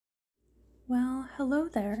Well, hello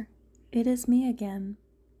there. It is me again.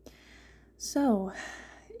 So,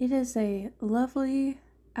 it is a lovely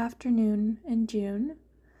afternoon in June.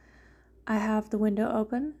 I have the window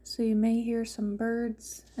open, so you may hear some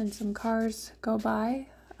birds and some cars go by,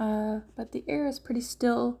 but the air is pretty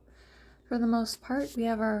still for the most part. We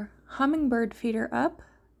have our hummingbird feeder up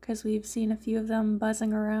because we've seen a few of them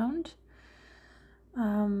buzzing around.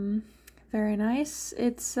 Very nice.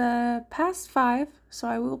 It's past 5, so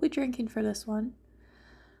I will be drinking for this one.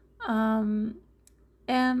 And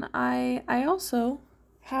I also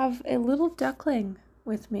have a little duckling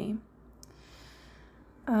with me.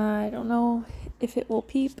 I don't know if it will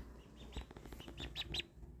peep.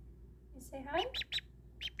 You say hi?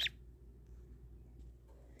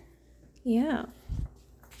 Yeah.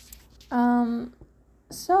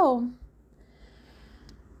 So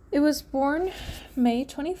it was born May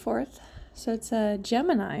 24th, so it's a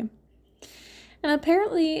Gemini. And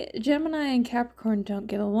apparently Gemini and Capricorn don't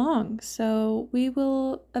get along, so we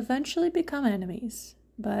will eventually become enemies.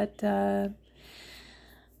 But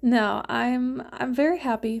no, I'm very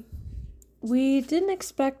happy. We didn't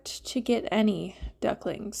expect to get any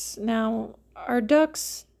ducklings. Now, our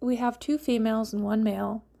ducks, we have 2 females and 1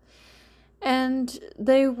 male. And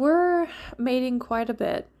they were mating quite a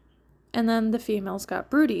bit. And then the females got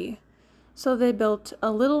broody. So they built a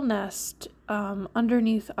little nest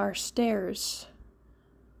underneath our stairs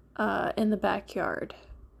in the backyard.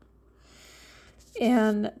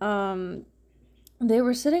 And they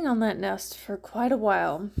were sitting on that nest for quite a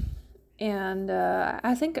while. And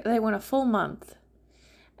I think they went a full month.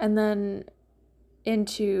 And then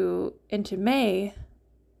into May,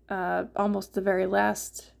 almost the very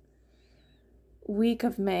last week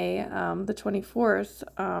of May, the 24th,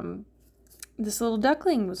 this little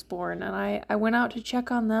duckling was born, and I went out to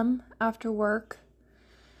check on them after work.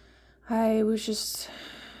 I was just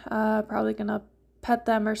probably gonna pet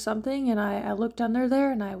them or something, and I looked under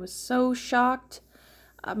there, and I was so shocked.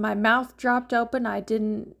 My mouth dropped open. I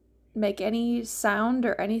didn't make any sound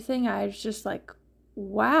or anything. I was just like,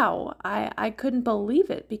 wow. I couldn't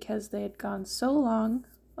believe it because they had gone so long.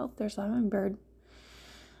 Oh, there's a hummingbird.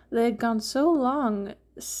 They had gone so long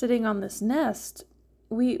sitting on this nest.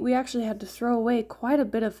 We actually had to throw away quite a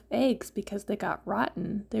bit of eggs because they got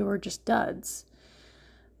rotten. They were just duds.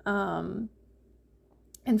 And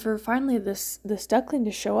for finally this duckling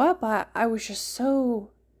to show up, I was just so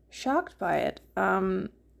shocked by it.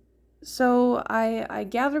 So I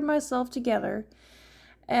gathered myself together,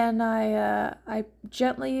 and I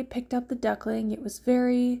gently picked up the duckling. It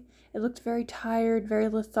looked very tired, very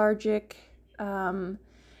lethargic, and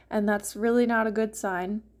that's really not a good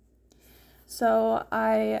sign. So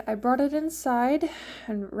I brought it inside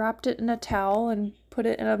and wrapped it in a towel and put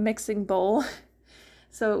it in a mixing bowl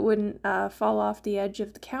so it wouldn't fall off the edge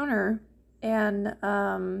of the counter. And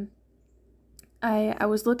I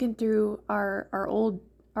was looking through our old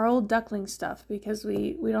duckling stuff because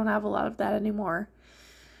we don't have a lot of that anymore.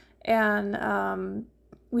 And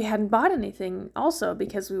we hadn't bought anything also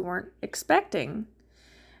because we weren't expecting.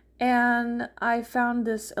 And I found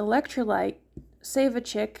this electrolyte Save a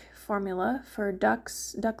Chick formula for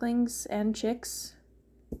ducklings, and chicks.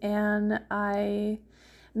 And I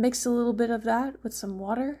mixed a little bit of that with some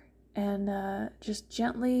water and just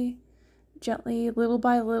gently, little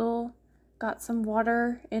by little, got some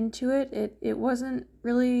water into it. It wasn't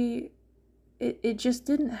really, it just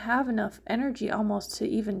didn't have enough energy almost to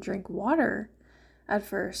even drink water at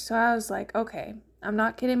first. So I was like, okay, I'm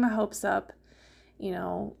not getting my hopes up. You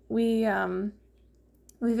know, we've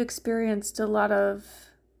experienced a lot of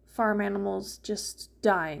farm animals just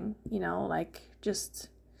dying, like just,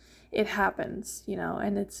 it happens,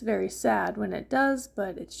 and it's very sad when it does,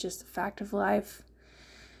 but it's just a fact of life.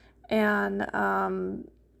 And,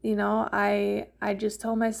 I just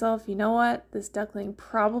told myself, you know what, this duckling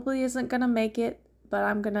probably isn't going to make it, but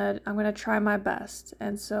I'm going to try my best.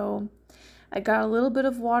 And so I got a little bit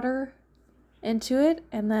of water into it,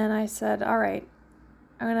 and then I said, all right,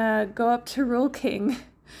 I'm going to go up to Rural King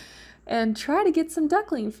and try to get some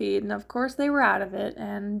duckling feed. And of course they were out of it,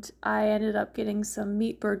 and I ended up getting some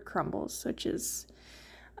meat bird crumbles, which is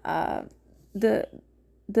the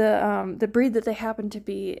breed that they happen to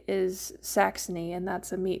be is Saxony, and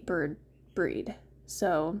that's a meat bird breed.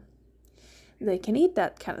 So they can eat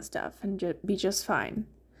that kind of stuff and be just fine.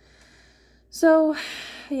 So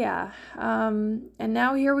yeah, and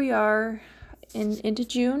now here we are into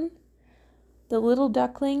June. The little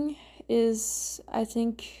duckling is, I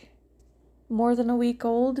think, more than a week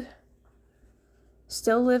old,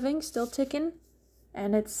 still living, still ticking,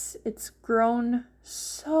 and it's grown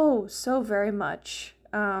so very much.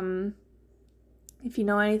 If you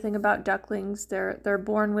know anything about ducklings, they're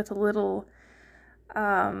born with a little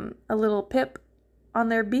pip on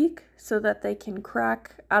their beak so that they can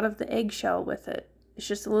crack out of the eggshell with it. It's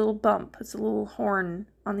just a little bump. It's a little horn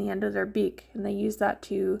on the end of their beak, and they use that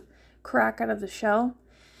to crack out of the shell.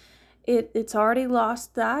 It's already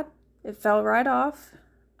lost that. It fell right off.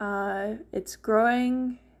 It's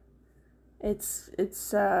growing. It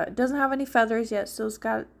doesn't have any feathers yet, so it's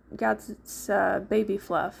got its baby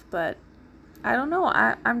fluff, but I don't know.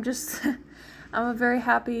 I'm just I'm a very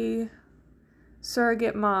happy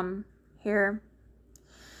surrogate mom here.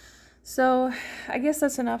 So I guess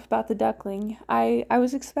that's enough about the duckling. I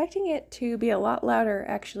was expecting it to be a lot louder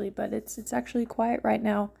actually, but it's actually quiet right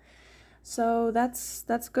now. So that's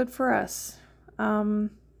good for us. But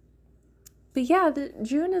yeah,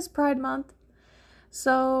 June is Pride Month.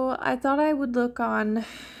 So I thought I would look on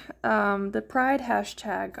the Pride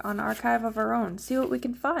hashtag on Archive of Our Own, see what we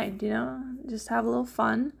can find, just have a little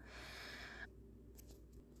fun.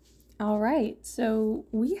 All right, so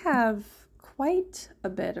we have quite a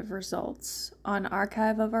bit of results on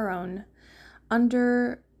Archive of Our Own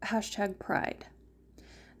under hashtag Pride.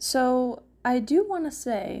 So I do want to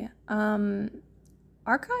say, Archive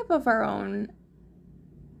of Our Own,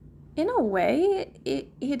 in a way,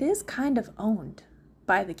 it is kind of owned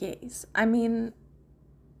by the gays. I mean,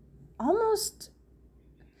 almost,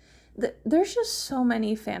 there's just so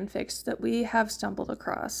many fanfics that we have stumbled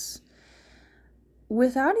across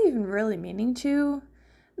without even really meaning to,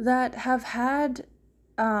 that have had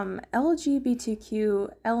LGBTQ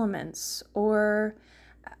elements or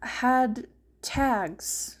had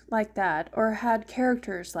tags like that or had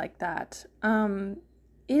characters like that.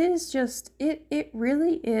 It is just, it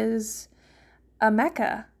really is a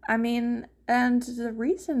mecca. I mean, and the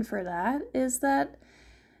reason for that is that,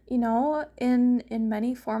 in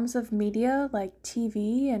many forms of media like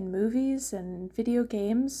TV and movies and video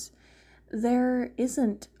games, there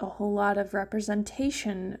isn't a whole lot of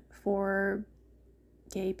representation for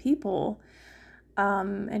gay people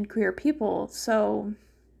and queer people. So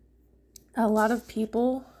a lot of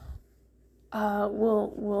people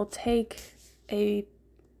will take a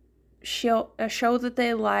show that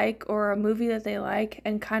they like or a movie that they like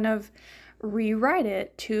and kind of rewrite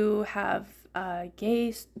it to have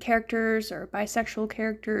gay characters or bisexual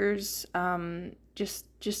characters,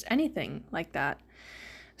 just anything like that.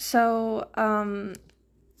 So,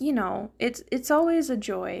 it's always a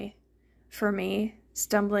joy for me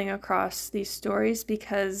stumbling across these stories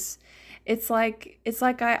because it's like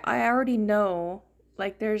I already know,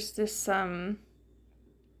 like there's this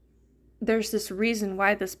reason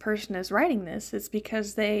why this person is writing this. It's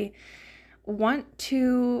because they want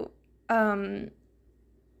to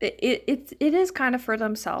it is kind of for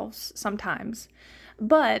themselves sometimes,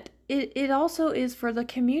 but it also is for the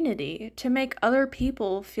community to make other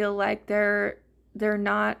people feel like they're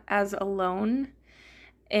not as alone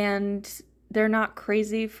and they're not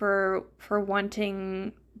crazy for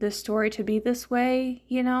wanting this story to be this way,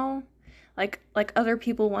 like other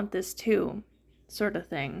people want this too, sort of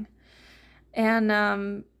thing. And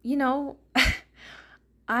I'm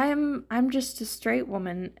just a straight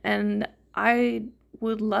woman, and I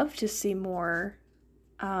would love to see more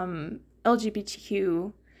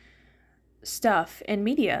LGBTQ stuff in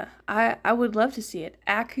media. I would love to see it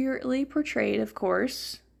accurately portrayed, of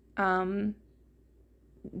course.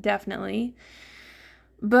 Definitely.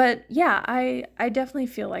 But yeah, I definitely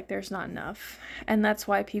feel like there's not enough. And that's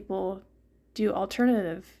why people do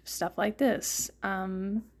alternative stuff like this.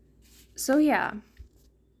 So yeah.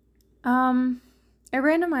 I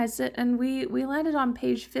randomized it and we landed on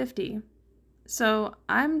page 50. So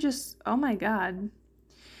I'm just, oh my god.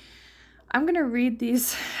 I'm going to read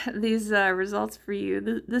these results for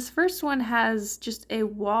you. This first one has just a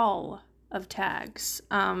wall of tags.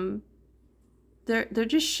 They're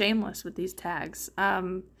just shameless with these tags.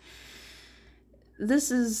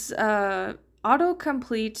 This is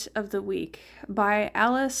Autocomplete of the Week by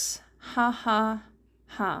Alice Ha Ha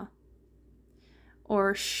Ha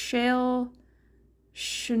or Shale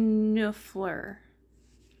Schnuffler.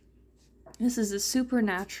 This is a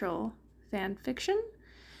supernatural fan fiction.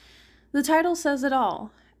 The title says it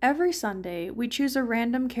all. Every Sunday, we choose a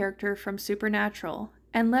random character from Supernatural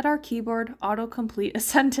and let our keyboard autocomplete a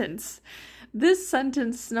sentence. This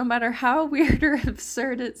sentence, no matter how weird or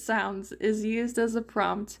absurd it sounds, is used as a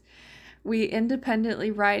prompt we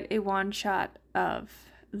independently write a one-shot of.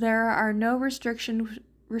 There are no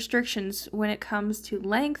restrictions when it comes to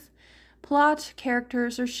length, plot,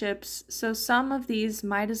 characters, or ships, so some of these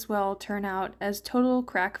might as well turn out as total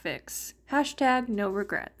crack fics. # no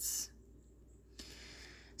regrets.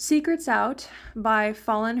 Secrets Out by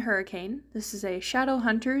Fallen Hurricane. This is a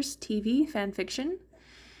Shadowhunters TV fanfiction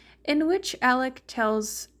in which Alec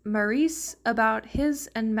tells Maurice about his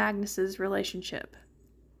and Magnus's relationship.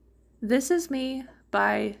 This Is Me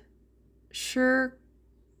by Shirktor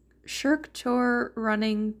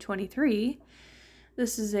Running 23.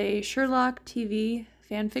 This is a Sherlock TV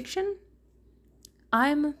fanfiction.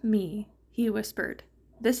 I'm me, he whispered.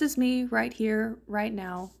 This is me right here, right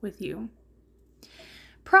now, with you.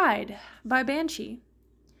 Pride by Banshee.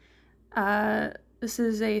 This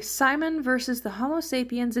is a Simon versus the Homo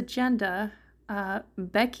sapiens agenda,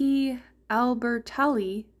 Becky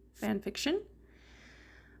Albertalli fanfiction.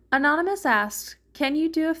 Anonymous asks, can you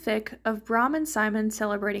do a fic of Brom and Simon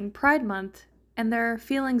celebrating Pride Month and their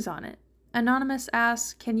feelings on it? Anonymous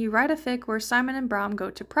asks, can you write a fic where Simon and Brom go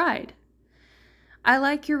to Pride? I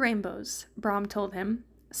like your rainbows, Brom told him.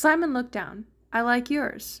 Simon looked down. I like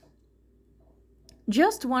yours.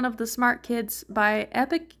 Just One of the Smart Kids by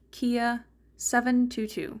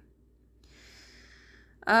Epikia722.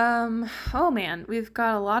 Oh man, we've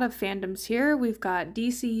got a lot of fandoms here. We've got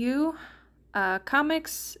DCU,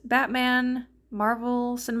 comics, Batman,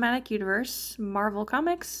 Marvel Cinematic Universe, Marvel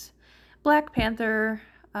Comics, Black Panther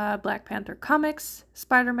Comics,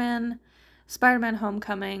 Spider-Man, Spider-Man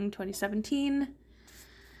Homecoming 2017.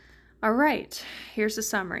 All right, here's a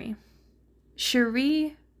summary.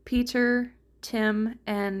 Cherie, Peter, Tim,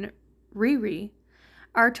 and Riri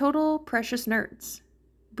are total precious nerds.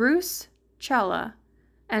 Bruce, Chala,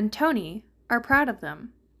 and Tony are proud of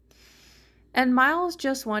them. And Miles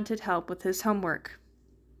just wanted help with his homework.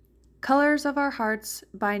 Colors of Our Hearts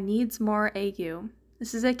by Needsmore AU.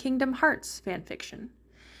 This is a Kingdom Hearts fanfiction.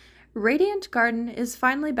 Radiant Garden is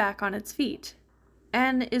finally back on its feet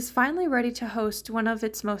and is finally ready to host one of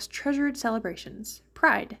its most treasured celebrations,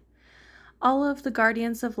 Pride. All of the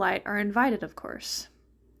Guardians of Light are invited, of course.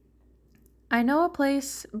 I Know a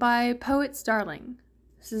Place by Poet's Darling.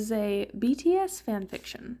 This is a BTS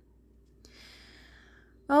fanfiction.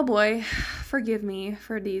 Oh boy, forgive me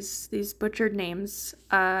for these butchered names.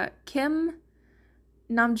 Kim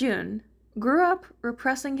Namjoon grew up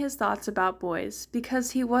repressing his thoughts about boys because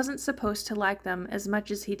he wasn't supposed to like them as much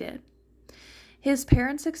as he did. His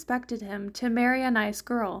parents expected him to marry a nice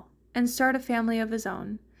girl and start a family of his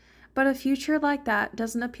own. But a future like that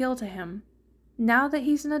doesn't appeal to him. Now that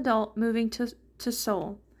he's an adult moving to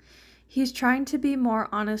Seoul, he's trying to be more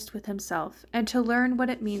honest with himself and to learn what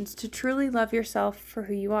it means to truly love yourself for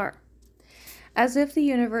who you are. As if the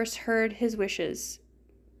universe heard his wishes,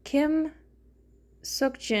 Kim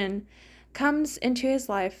Seokjin comes into his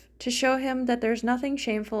life to show him that there's nothing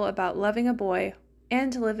shameful about loving a boy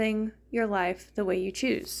and living your life the way you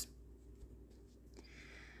choose.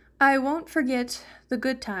 I Won't Forget the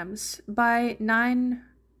Good Times by Nin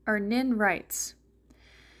Writes.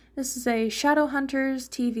 This is a Shadowhunters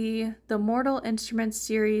TV, The Mortal Instruments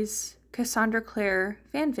series, Cassandra Clare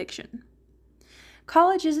fanfiction.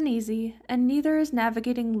 College isn't easy, and neither is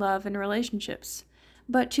navigating love and relationships,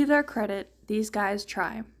 but to their credit, these guys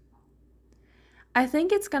try. I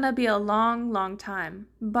Think It's Gonna Be a Long, Long Time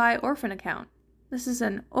by Orphan Account. This is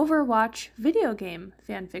an Overwatch video game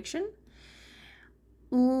fanfiction.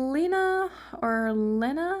 Lena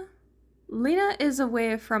is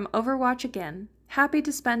away from Overwatch again, happy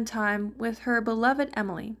to spend time with her beloved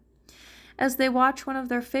Emily. As they watch one of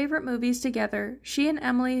their favorite movies together, she and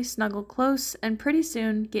Emily snuggle close and pretty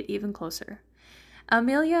soon get even closer.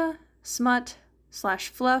 Amelia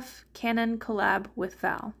Smut/Fluff canon collab with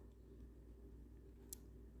Val.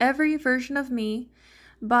 Every Version of Me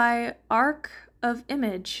by Arc of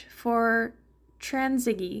Image for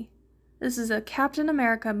Transiggy. This is a Captain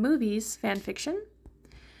America movies fanfiction.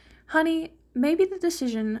 Honey, maybe the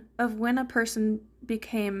decision of when a person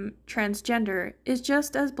became transgender is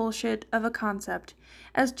just as bullshit of a concept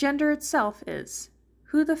as gender itself is.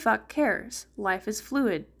 Who the fuck cares? Life is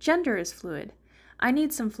fluid. Gender is fluid. I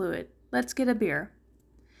need some fluid. Let's get a beer.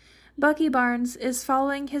 Bucky Barnes is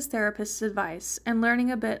following his therapist's advice and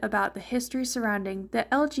learning a bit about the history surrounding the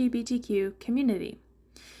LGBTQ community.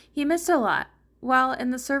 He missed a lot while in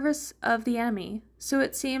the service of the enemy, so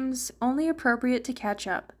it seems only appropriate to catch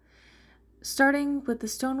up, starting with the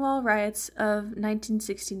Stonewall riots of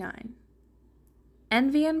 1969.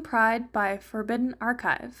 Envy and Pride by Forbidden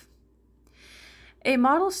Archive. A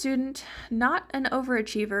model student, not an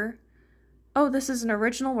overachiever. Oh, this is an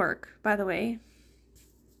original work, by the way.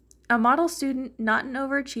 A model student, not an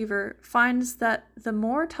overachiever, finds that the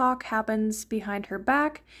more talk happens behind her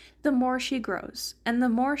back, the more she grows. And the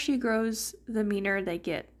more she grows, the meaner they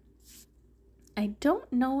get. I don't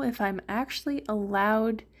know if I'm actually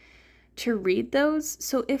allowed to read those,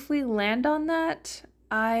 so if we land on that,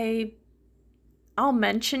 I'll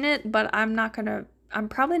mention it, but I'm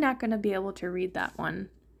probably not gonna be able to read that one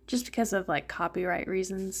just because of like copyright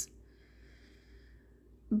reasons.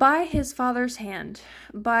 By His Father's Hand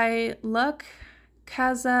by Luc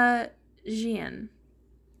Kazajian.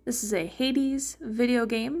 This is a Hades video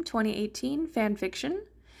game 2018 fan fiction.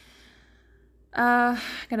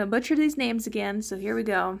 Gonna butcher these names again, so here we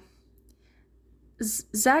go.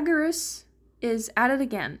 Zagreus is at it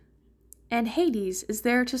again, and Hades is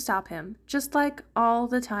there to stop him, just like all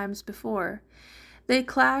the times before. They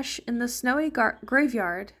clash in the snowy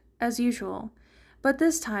graveyard, as usual, but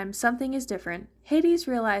this time something is different. Hades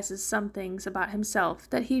realizes some things about himself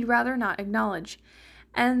that he'd rather not acknowledge,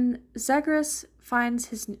 and Zagreus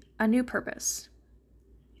finds a new purpose.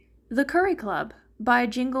 The Curry Club by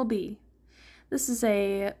Jingle Bee. This is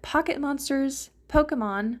a Pocket Monsters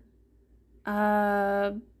Pokemon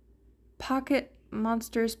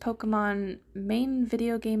main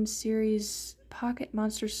video game series, Pocket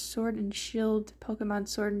Monsters Sword and Shield, Pokemon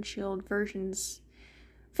Sword and Shield versions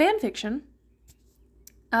fanfiction.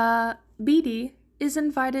 BD is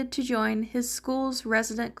invited to join his school's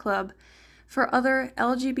resident club for other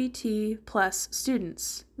LGBT plus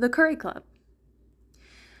students, the Curry Club.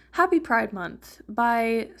 Happy Pride Month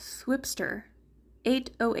by Thwipster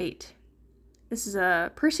 808. This is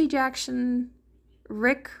a Percy Jackson,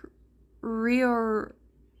 Rick Riordan,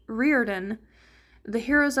 The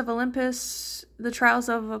Heroes of Olympus, The Trials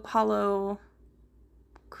of Apollo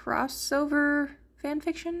crossover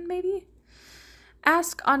fanfiction, maybe?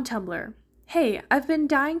 Ask on Tumblr. Hey, I've been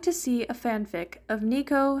dying to see a fanfic of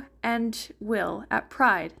Nico and Will at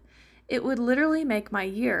Pride. It would literally make my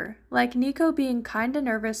year. Like Nico being kinda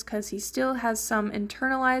nervous because he still has some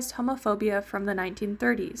internalized homophobia from the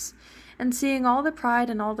 1930s, and seeing all the pride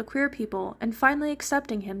and all the queer people, and finally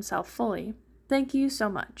accepting himself fully. Thank you so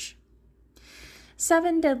much.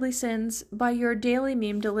 7 Deadly Sins by Your Daily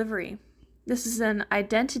Meme Delivery. This is an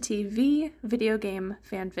Identity V video game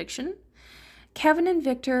fanfiction. Kevin and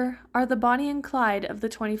Victor are the Bonnie and Clyde of the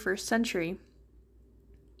 21st century.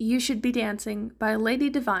 You Should Be Dancing by Lady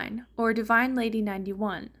Divine, or Divine Lady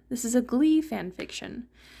 91. This is a Glee fanfiction.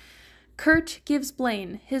 Kurt gives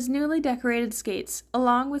Blaine his newly decorated skates,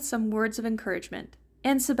 along with some words of encouragement,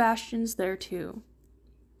 and Sebastian's there too.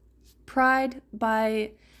 Pride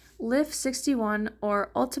by Lif61, or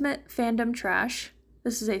Ultimate Fandom Trash.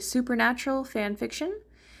 This is a supernatural fanfiction.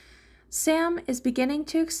 Sam is beginning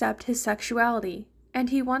to accept his sexuality, and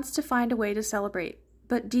he wants to find a way to celebrate,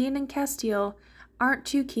 but Dean and Castile aren't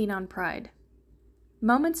too keen on Pride.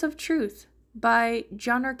 Moments of Truth by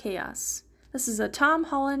Genre Chaos. This is a Tom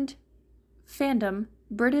Holland fandom,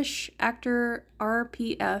 British actor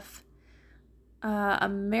RPF,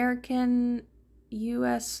 American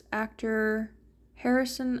US actor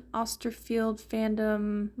Harrison Osterfield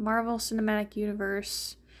fandom, Marvel Cinematic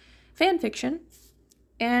Universe fanfiction,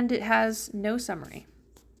 and it has no summary.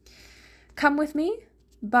 Come With Me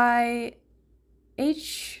by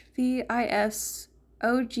HVIS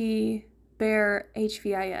OG Bear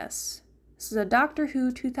HVIS. This is a Doctor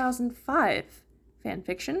Who 2005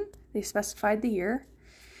 fanfiction. They specified the year.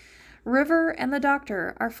 River and the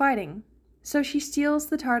Doctor are fighting, so she steals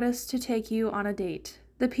the TARDIS to take you on a date.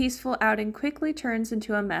 The peaceful outing quickly turns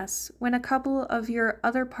into a mess when a couple of your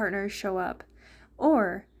other partners show up.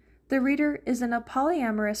 Or the reader is in a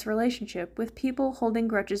polyamorous relationship with people holding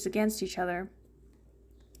grudges against each other.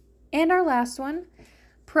 And our last one,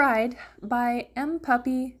 Pride by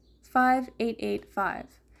MPuppy5885.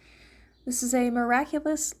 This is a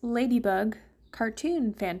Miraculous Ladybug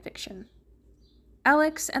cartoon fanfiction.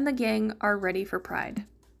 Alex and the gang are ready for Pride.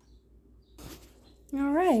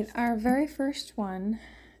 All right, our very first one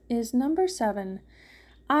is number 7,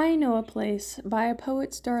 I Know a Place by a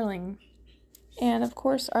Poet's Darling. And of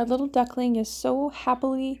course, our little duckling is so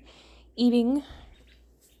happily eating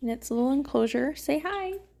in its little enclosure. Say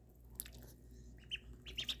hi.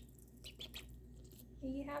 Are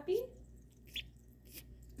you happy?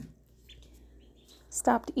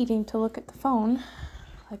 Stopped eating to look at the phone.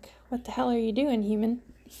 Like, what the hell are you doing, human?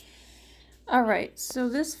 Alright, so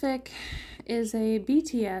this fic is a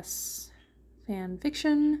BTS fan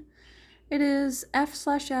fiction. It is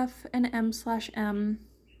F/F and M/M.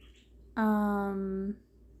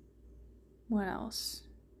 What else?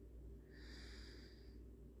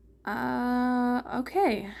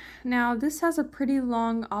 Okay. Now, this has a pretty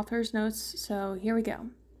long author's notes, so here we go.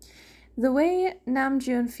 The way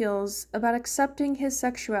Namjoon feels about accepting his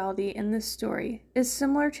sexuality in this story is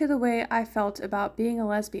similar to the way I felt about being a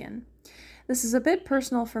lesbian. This is a bit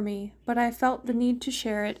personal for me, but I felt the need to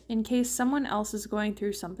share it in case someone else is going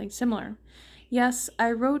through something similar. Yes,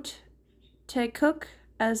 I wrote Taekook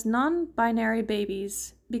as non-binary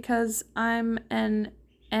babies because I'm an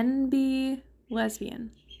NB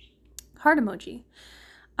lesbian. Heart emoji.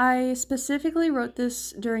 I specifically wrote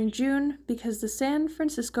this during June because the San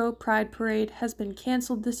Francisco Pride Parade has been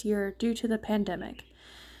canceled this year due to the pandemic,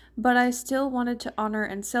 but I still wanted to honor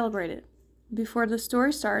and celebrate it. Before the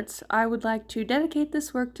story starts, I would like to dedicate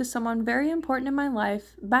this work to someone very important in my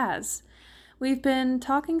life, Baz. We've been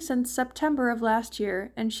talking since September of last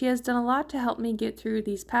year, and she has done a lot to help me get through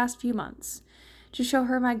these past few months. To show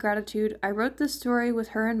her my gratitude, I wrote this story with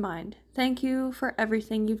her in mind. Thank you for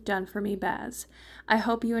everything you've done for me, Baz. I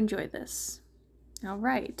hope you enjoy this. All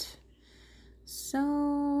right.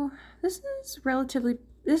 So, this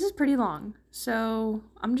is pretty long, so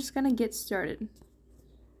I'm just going to get started.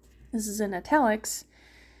 This is in italics.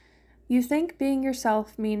 You think being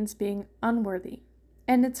yourself means being unworthy.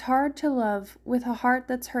 And it's hard to love with a heart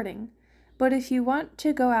that's hurting. But if you want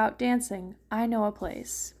to go out dancing, I know a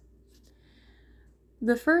place.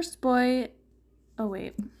 The first boy... Oh,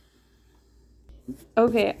 wait.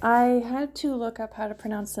 Okay, I had to look up how to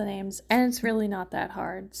pronounce the names, and it's really not that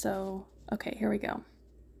hard. So, okay, here we go.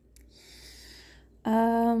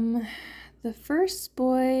 The first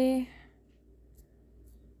boy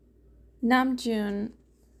Namjoon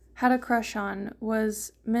had a crush on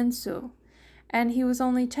was Minsu, and he was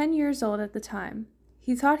only 10 years old at the time.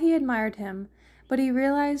 He thought he admired him, but he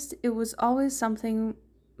realized it was always something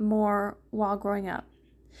more while growing up.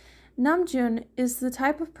 Namjoon is the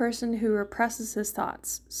type of person who represses his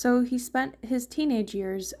thoughts, so he spent his teenage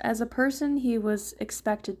years as a person he was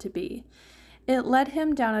expected to be. It led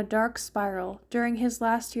him down a dark spiral during his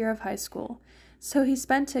last year of high school, so he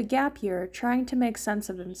spent a gap year trying to make sense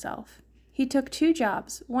of himself. He took 2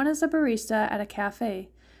 jobs, one as a barista at a cafe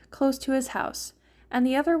close to his house, and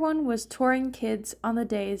the other one was touring kids on the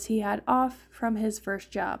days he had off from his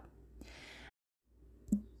first job.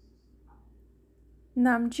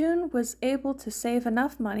 Namjoon was able to save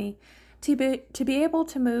enough money to be able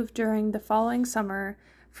to move during the following summer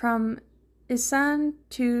from Isan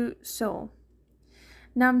to Seoul.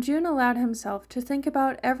 Namjoon allowed himself to think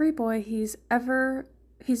about every boy he's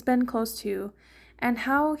been close to and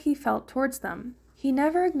how he felt towards them. He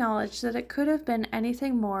never acknowledged that it could have been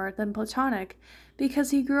anything more than platonic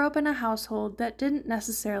because he grew up in a household that didn't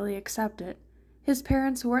necessarily accept it. His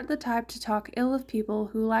parents weren't the type to talk ill of people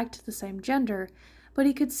who liked the same gender, but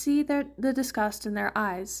he could see the disgust in their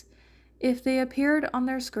eyes. If they appeared on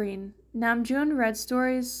their screen, Namjoon read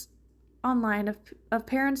stories online of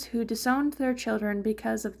parents who disowned their children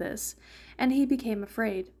because of this, and he became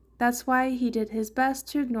afraid. That's why he did his best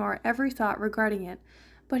to ignore every thought regarding it,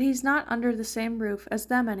 but he's not under the same roof as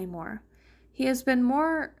them anymore. He has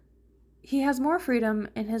more freedom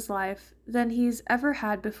in his life than he's ever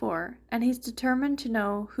had before, and he's determined to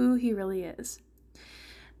know who he really is.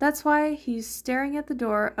 That's why he's staring at the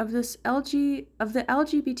door of the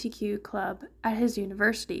LGBTQ club at his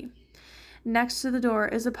university. Next to the door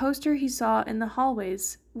is a poster he saw in the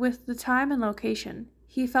hallways with the time and location.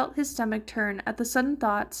 He felt his stomach turn at the sudden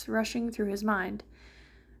thoughts rushing through his mind.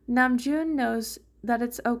 Namjoon knows that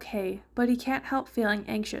it's okay, but he can't help feeling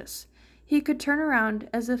anxious. He could turn around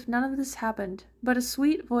as if none of this happened, but a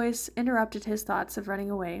sweet voice interrupted his thoughts of running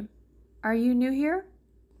away. Are you new here?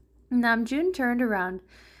 Namjoon turned around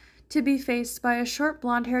to be faced by a short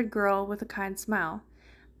blonde-haired girl with a kind smile.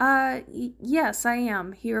 Yes, I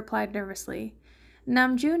am, he replied nervously.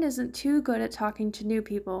 Namjoon isn't too good at talking to new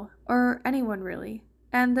people, or anyone really,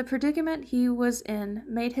 and the predicament he was in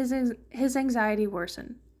made his anxiety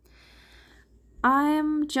worsen.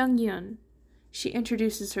 I'm Jung-yoon, she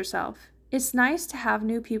introduces herself. It's nice to have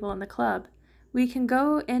new people in the club. We can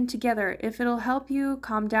go in together if it'll help you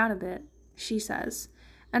calm down a bit, she says.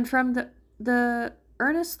 And from the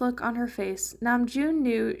earnest look on her face, Namjoon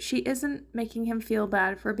knew she isn't making him feel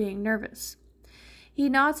bad for being nervous. He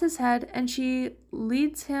nods his head and she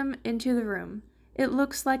leads him into the room. It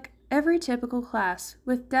looks like every typical class,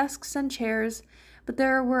 with desks and chairs, but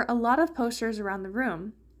there were a lot of posters around the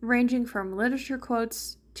room, ranging from literature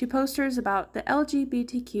quotes to posters about the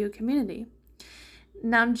LGBTQ community.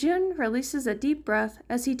 Namjoon releases a deep breath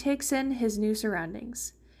as he takes in his new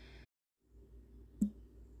surroundings.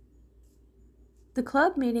 The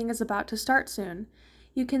club meeting is about to start soon.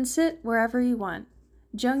 You can sit wherever you want,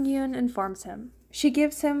 Jung-yoon informs him. She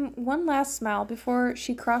gives him one last smile before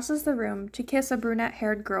she crosses the room to kiss a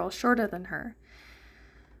brunette-haired girl shorter than her.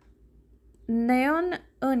 Neon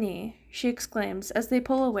Uni, she exclaims as they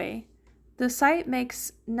pull away. The sight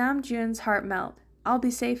makes Namjoon's heart melt. I'll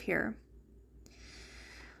be safe here.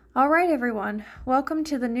 All right, everyone. Welcome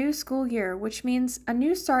to the new school year, which means a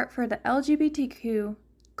new start for the LGBTQ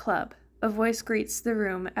club. a voice greets the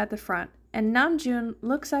room at the front, and Namjoon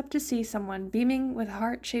looks up to see someone beaming with a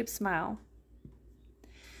heart-shaped smile.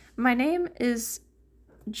 My name is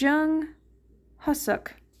Jung Husuk,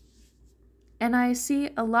 and I see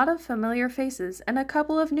a lot of familiar faces and a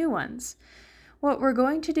couple of new ones. What we're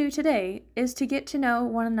going to do today is to get to know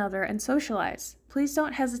one another and socialize. Please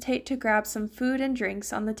don't hesitate to grab some food and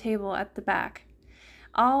drinks on the table at the back.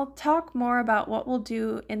 I'll talk more about what we'll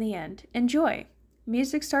do in the end. Enjoy!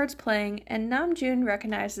 Music starts playing, and Namjoon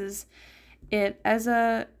recognizes it as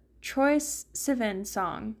a Troye Sivan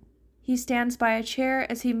song. He stands by a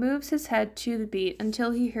chair as he moves his head to the beat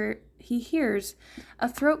until he hears a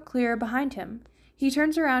throat clear behind him. He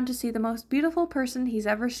turns around to see the most beautiful person he's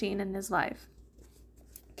ever seen in his life.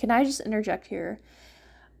 Can I just interject here?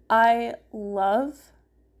 I love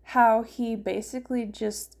how he basically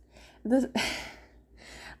just...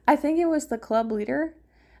 I think it was the club leader.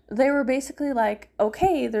 They were basically like,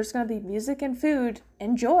 okay, there's going to be music and food.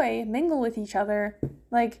 Enjoy, mingle with each other.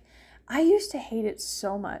 Like, I used to hate it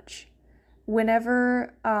so much.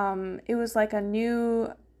 Whenever it was like a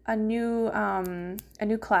new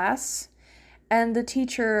class, and the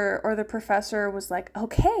teacher or the professor was like,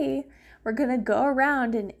 okay, we're going to go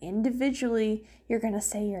around and individually you're going to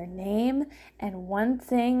say your name and one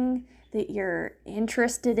thing that you're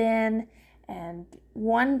interested in and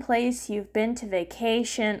one place you've been to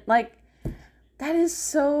vacation. Like, that is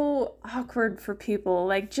so awkward for people.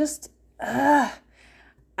 Like, just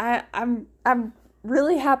I'm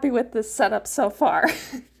really happy with this setup so far.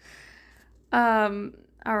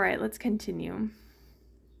 All right, let's continue.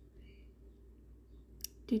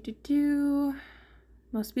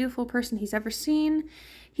 Most beautiful person he's ever seen.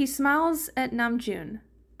 He smiles at Namjoon.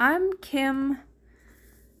 I'm Kim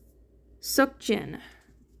Sukjin.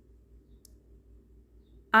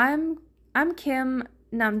 I'm Kim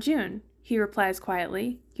Namjoon, he replies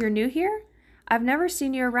quietly. You're new here? I've never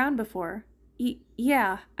seen you around before.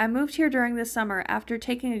 Yeah, I moved here during the summer after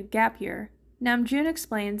taking a gap year. Namjoon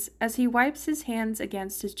explains as he wipes his hands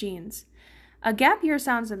against his jeans. A gap year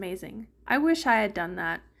sounds amazing. I wish I had done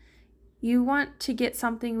that. You want to get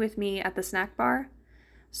something with me at the snack bar?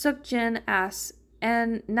 Sukjin asks,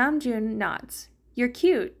 and Namjoon nods. You're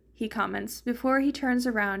cute, he comments before he turns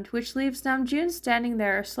around, which leaves Namjoon standing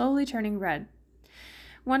there slowly turning red.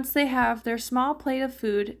 Once they have their small plate of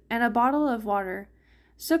food and a bottle of water,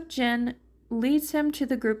 Sukjin leads him to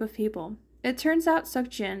the group of people. It turns out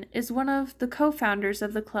Sukjin is one of the co-founders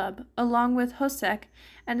of the club, along with Hosek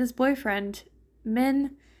and his boyfriend,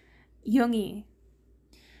 Min Yoongi.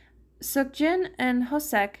 Sukjin and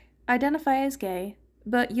Hosek identify as gay,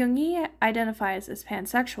 but Yoongi identifies as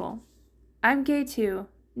pansexual. I'm gay too,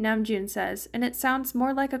 Namjoon says, and it sounds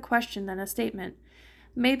more like a question than a statement.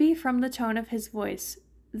 Maybe from the tone of his voice,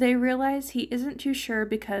 they realize he isn't too sure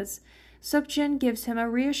because Sukjin gives him a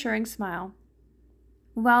reassuring smile.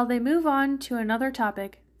 While they move on to another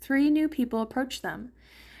topic, 3 new people approach them.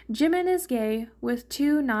 Jimin is gay with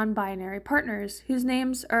 2 non-binary partners whose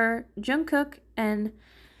names are Jungkook and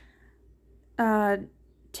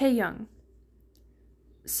Taeyoung.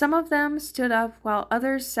 Some of them stood up while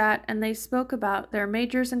others sat and they spoke about their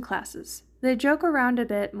majors and classes. They joke around a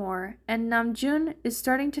bit more, and Namjoon is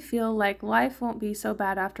starting to feel like life won't be so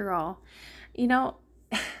bad after all. You know,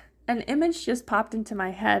 an image just popped into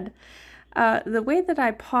my head. The way that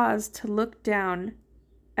I paused to look down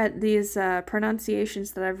at these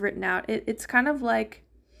pronunciations that I've written out, it's kind of like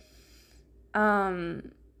the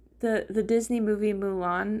Disney movie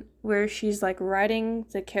Mulan, where she's like writing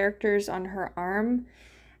the characters on her arm,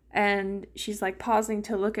 and she's like pausing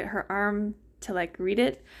to look at her arm to like read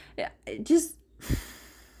it. It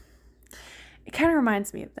kind of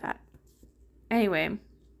reminds me of that. Anyway,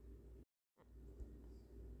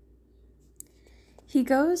 he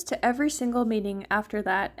goes to every single meeting after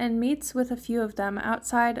that and meets with a few of them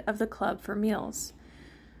outside of the club for meals.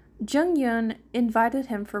 Junghyun invited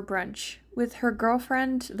him for brunch with her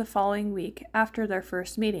girlfriend the following week after their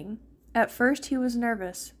first meeting. At first he was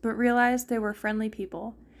nervous, but realized they were friendly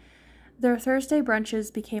people. Their Thursday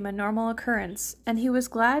brunches became a normal occurrence, and he was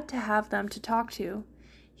glad to have them to talk to.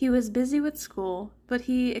 He was busy with school, but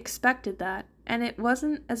he expected that, and it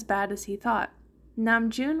wasn't as bad as he thought.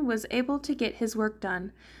 Namjoon was able to get his work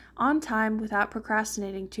done on time without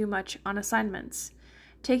procrastinating too much on assignments.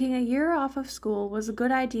 Taking a year off of school was a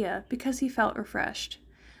good idea because he felt refreshed.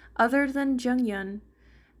 Other than Junghyun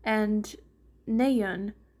and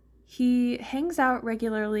Naeun, he hangs out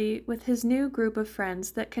regularly with his new group of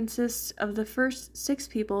friends that consists of the first 6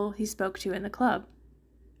 people he spoke to in the club.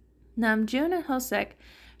 Namjoon and Hosek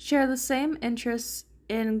share the same interests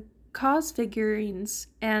in cause figurines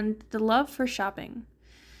and the love for shopping.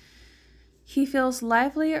 He feels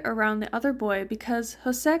lively around the other boy because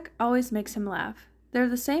Hosek always makes him laugh. They're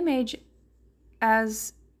the same age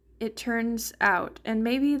as it turns out, and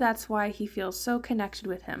maybe that's why he feels so connected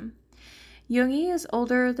with him. Yoongi is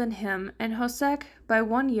older than him and Hosek by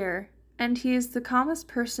 1 year, and he is the calmest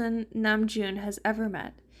person Namjoon has ever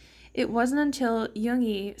met. It wasn't until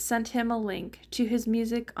Yoongi sent him a link to his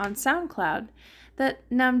music on SoundCloud that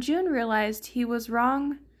Namjoon realized he was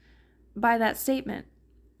wrong by that statement.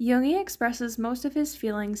 Yoongi expresses most of his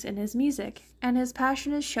feelings in his music, and his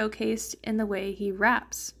passion is showcased in the way he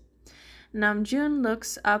raps. Namjoon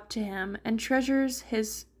looks up to him and treasures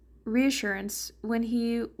his reassurance when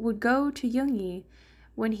he would go to Yoongi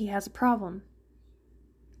when he has a problem.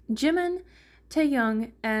 Jimin,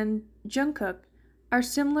 Taehyung, and Jungkook are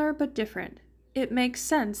similar but different. It makes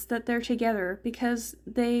sense that they're together because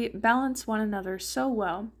they balance one another so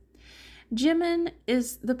well. Jimin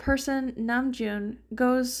is the person Namjoon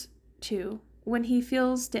goes to when he's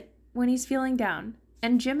feeling down,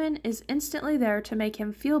 and Jimin is instantly there to make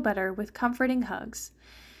him feel better with comforting hugs.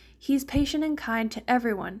 He's patient and kind to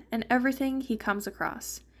everyone and everything he comes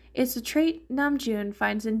across. It's a trait Namjoon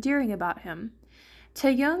finds endearing about him.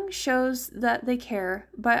 Taehyung shows that they care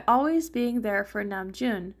by always being there for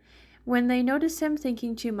Namjoon. When they notice him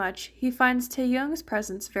thinking too much, he finds Taehyung's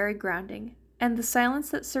presence very grounding, and the silence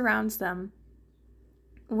that surrounds them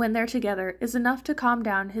when they're together is enough to calm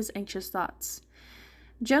down his anxious thoughts.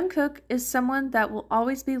 Jungkook is someone that will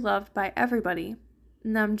always be loved by everybody.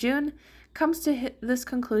 Namjoon comes to this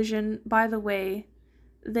conclusion by the way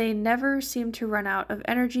they never seem to run out of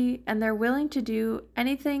energy, and they're willing to do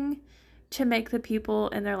anything to make the people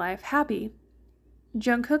in their life happy.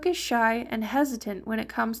 Jungkook is shy and hesitant when it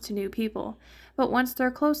comes to new people, but once they're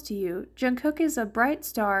close to you, Jungkook is a bright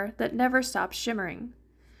star that never stops shimmering.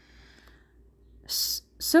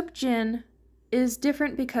 Seokjin is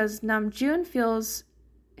different because Namjoon feels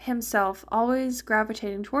himself always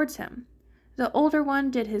gravitating towards him. The older one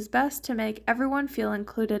did his best to make everyone feel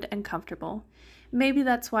included and comfortable. Maybe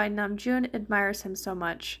that's why Namjoon admires him so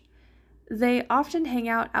much. They often hang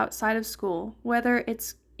out outside of school, whether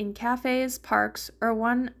it's in cafes, parks, or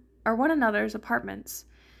one another's apartments.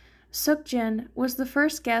 Seokjin was the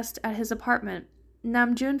first guest at his apartment.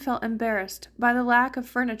 Namjoon felt embarrassed by the lack of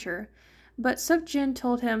furniture, but Seokjin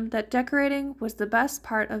told him that decorating was the best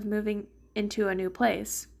part of moving into a new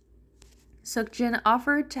place. Seokjin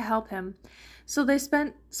offered to help him, so they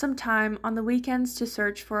spent some time on the weekends to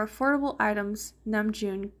search for affordable items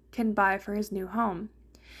Namjoon can buy for his new home.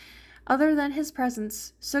 Other than his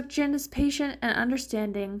presence, Seokjin is patient and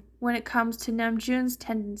understanding when it comes to Namjoon's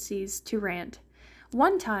tendencies to rant.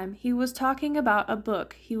 One time, he was talking about a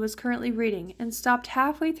book he was currently reading and stopped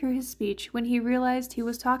halfway through his speech when he realized he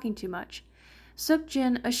was talking too much.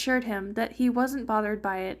 Seokjin assured him that he wasn't bothered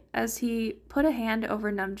by it as he put a hand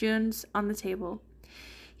over Namjoon's on the table.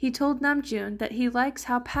 He told Namjoon that he likes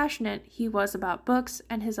how passionate he was about books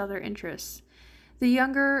and his other interests. The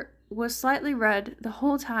younger was slightly red the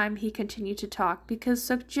whole time he continued to talk because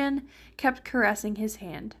Seokjin kept caressing his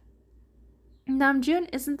hand. Namjoon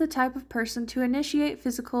isn't the type of person to initiate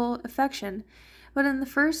physical affection, but in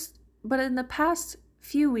the past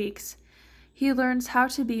few weeks, he learns how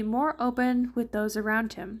to be more open with those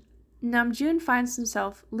around him. Namjoon finds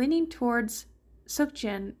himself leaning towards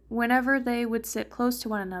Seokjin whenever they would sit close to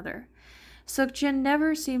one another. Seokjin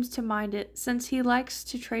never seems to mind it since he likes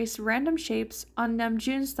to trace random shapes on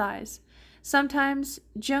Namjoon's thighs. Sometimes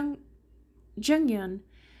Junghyun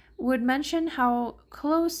would mention how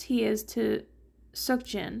close he is to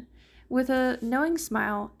Seokjin with a knowing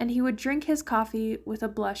smile, and he would drink his coffee with a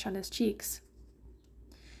blush on his cheeks.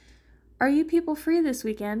 "Are you people free this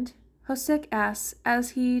weekend?" Hosek asks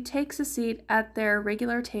as he takes a seat at their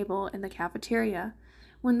regular table in the cafeteria.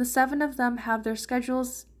 When the 7 of them have their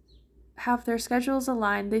schedules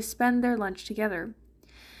aligned, they spend their lunch together.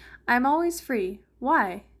 "I'm always free.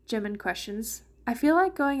 Why?" Jimin questions. "I feel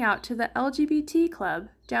like going out to the LGBT club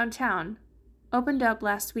downtown. Opened up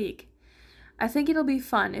last week. I think it'll be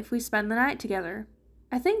fun if we spend the night together."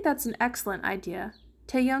 "I think that's an excellent idea,"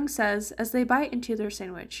 Taehyung says as they bite into their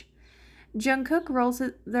sandwich. Jungkook rolls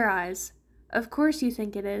their eyes. "Of course you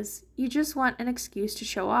think it is. You just want an excuse to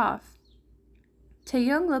show off."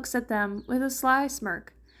 Taehyung looks at them with a sly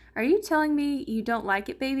smirk. "Are you telling me you don't like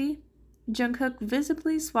it, baby?" Jungkook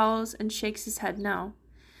visibly swallows and shakes his head no.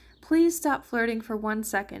 "Please stop flirting for 1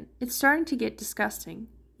 second. It's starting to get disgusting."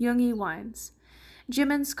 Yoongi whines.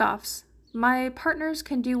 Jimin scoffs. "My partners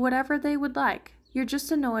can do whatever they would like. You're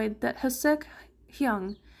just annoyed that Hosek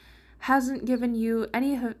Hyung hasn't given you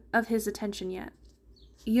any of his attention yet."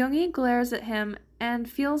 Yoongi glares at him and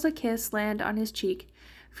feels a kiss land on his cheek.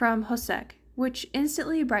 from Hosek, which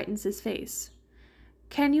instantly brightens his face.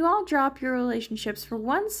 Can you all drop your relationships for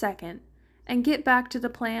 1 second and get back to the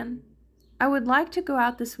plan? I would like to go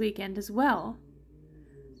out this weekend as well.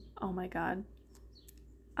 Oh my god.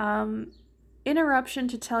 Interruption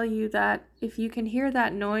to tell you that if you can hear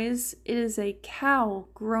that noise, it is a cow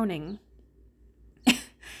groaning.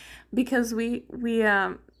 Because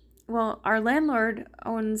our landlord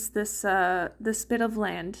owns this bit of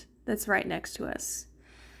land that's right next to us.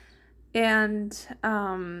 And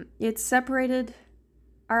it's separated,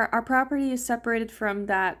 our property is separated from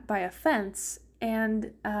that by a fence.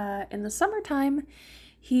 And in the summertime,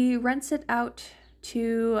 he rents it out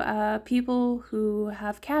to people who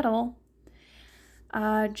have cattle,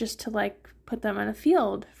 just to like put them in a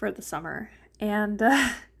field for the summer. And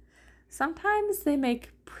sometimes they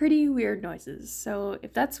make pretty weird noises. So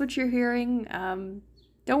if that's what you're hearing,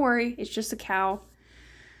 don't worry, it's just a cow.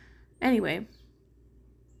 Anyway,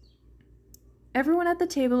 everyone at the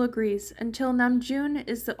table agrees until Namjoon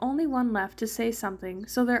is the only one left to say something,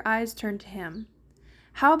 so their eyes turn to him.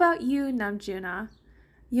 How about you, Namjoona?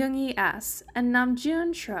 Yoongi asks, and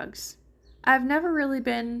Namjoon shrugs. I've never really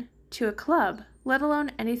been to a club, let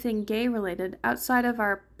alone anything gay-related outside of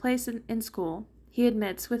our place in school, he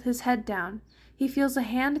admits with his head down. He feels a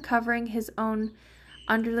hand covering his own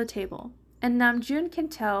under the table, and Namjoon can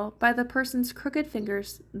tell by the person's crooked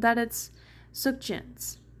fingers that it's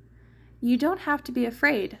Sukjin's. You don't have to be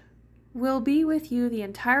afraid. We'll be with you the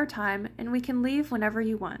entire time, and we can leave whenever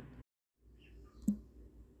you want.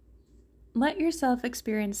 Let yourself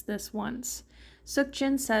experience this once.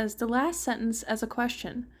 Sukjin says the last sentence as a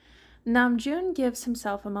question. Namjoon gives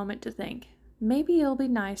himself a moment to think. Maybe it'll be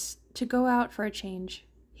nice to go out for a change.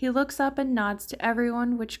 He looks up and nods to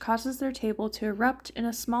everyone, which causes their table to erupt in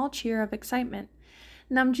a small cheer of excitement.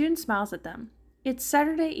 Namjoon smiles at them. It's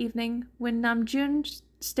Saturday evening when Namjoon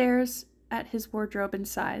stares at his wardrobe and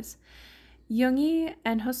sighs. Yoongi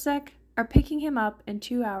and Hosek are picking him up in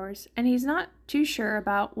 2 hours, and he's not too sure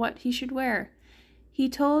about what he should wear. He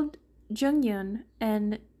told Junghyun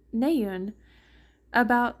and Naeun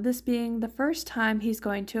about this being the first time he's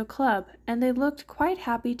going to a club, and they looked quite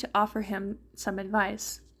happy to offer him some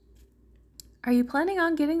advice. Are you planning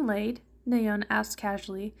on getting laid? Naeun asked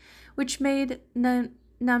casually, which made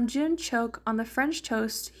Namjoon choke on the French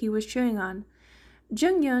toast he was chewing on.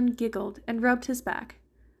 Junghyun giggled and rubbed his back.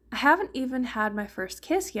 I haven't even had my first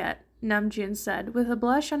kiss yet, Namjoon said, with a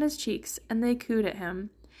blush on his cheeks, and they cooed at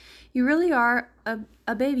him. You really are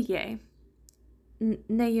a baby gay,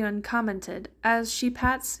 Naeun commented as she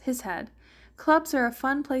pats his head. Clubs are a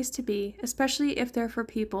fun place to be, especially if they're for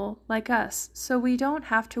people like us, so we don't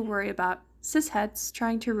have to worry about cisheads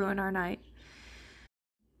trying to ruin our night.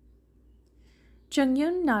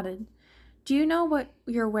 Junghyun nodded. Do you know what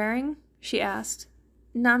you're wearing? She asked.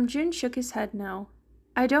 Namjoon shook his head no.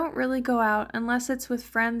 I don't really go out unless it's with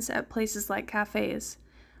friends at places like cafes.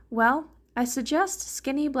 Well, I suggest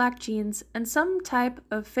skinny black jeans and some type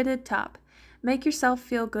of fitted top. Make yourself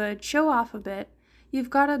feel good, show off a bit. You've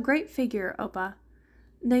got a great figure, Oppa.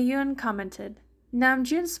 Naeun commented.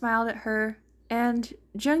 Namjoon smiled at her, and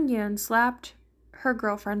Junghyun slapped her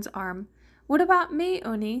girlfriend's arm. What about me,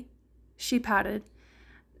 Uni? She pouted.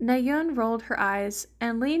 Naeun rolled her eyes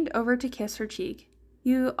and leaned over to kiss her cheek.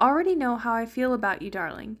 You already know how I feel about you,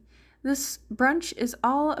 darling. This brunch is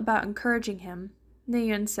all about encouraging him,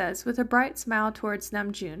 Naeun says with a bright smile towards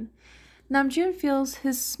Namjoon. Namjoon feels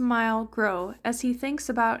his smile grow as he thinks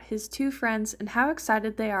about his two friends and how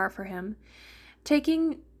excited they are for him.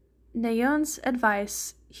 Taking Naeun's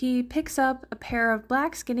advice, he picks up a pair of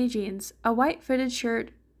black skinny jeans, a white fitted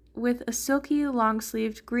shirt with a silky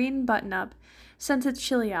long-sleeved green button-up, since it's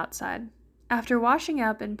chilly outside. After washing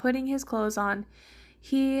up and putting his clothes on,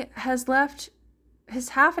 he has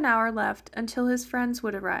half an hour left until his friends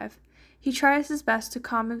would arrive. He tries his best to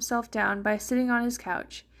calm himself down by sitting on his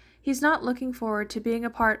couch. He's not looking forward to being a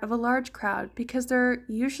part of a large crowd because they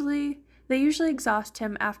usually exhaust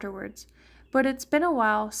him afterwards. But it's been a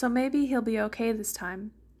while, so maybe he'll be okay this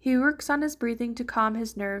time. He works on his breathing to calm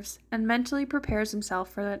his nerves and mentally prepares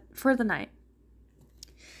himself for the night.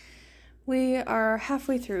 We are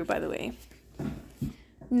halfway through, by the way.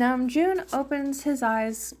 Namjoon opens his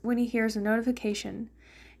eyes when he hears a notification.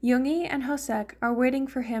 Yoongi and Hosek are waiting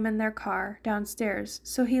for him in their car downstairs,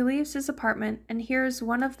 so he leaves his apartment and hears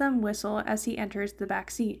one of them whistle as he enters the back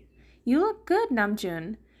seat. You look good,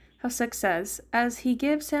 Namjoon, Hosek says, as he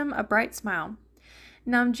gives him a bright smile.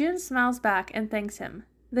 Namjoon smiles back and thanks him.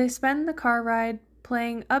 They spend the car ride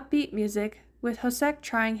playing upbeat music, with Hosek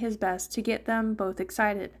trying his best to get them both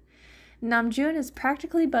excited. Namjoon is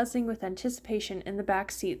practically buzzing with anticipation in the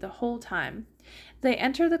back seat the whole time. They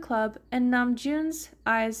enter the club, and Namjoon's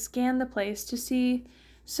eyes scan the place to see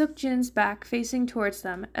Sukjin's back facing towards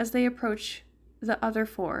them as they approach the other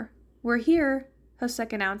four. "We're here,"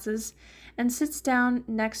 Hosek announces, and sits down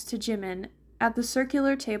next to Jimin at the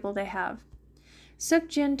circular table they have.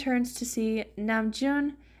 Sukjin turns to see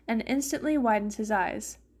Namjoon and instantly widens his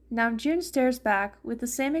eyes. Namjoon stares back with the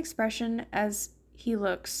same expression as he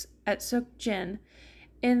looks at Sukjin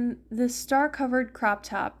in the star-covered crop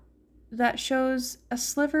top that shows a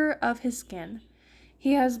sliver of his skin.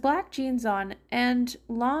 He has black jeans on and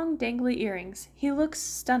long dangly earrings. He looks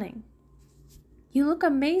stunning. "You look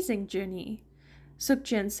amazing, Junhee,"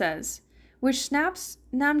 Sukjin says, which snaps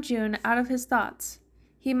Namjoon out of his thoughts.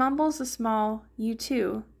 He mumbles a small "you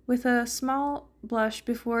too" with a small blush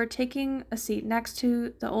before taking a seat next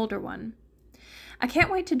to the older one. "I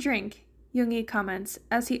can't wait to drink," Yoongi comments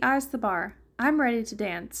as he eyes the bar. "I'm ready to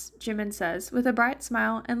dance," Jimin says with a bright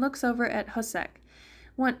smile and looks over at Hosek.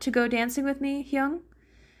 "Want to go dancing with me, Hyung?"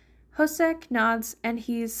 Hosek nods and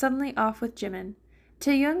he's suddenly off with Jimin.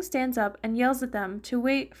 Taehyung stands up and yells at them to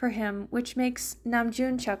wait for him, which makes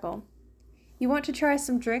Namjoon chuckle. "You want to try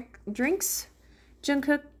some drinks?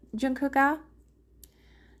 Jungkook-ah?"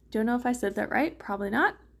 Don't know if I said that right, probably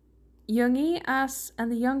not. Yoongi asks,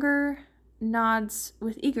 and the younger nods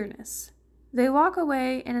with eagerness. They walk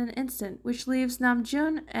away in an instant, which leaves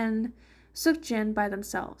Namjoon and Sukjin by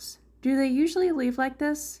themselves. "Do they usually leave like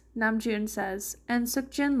this?" Namjoon says, and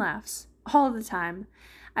Sukjin laughs. "All the time.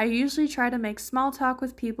 I usually try to make small talk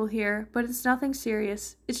with people here, but it's nothing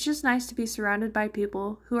serious. It's just nice to be surrounded by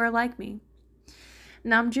people who are like me."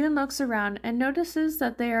 Namjoon looks around and notices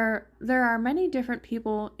that there are many different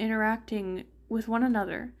people interacting with one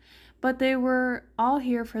another, but they were all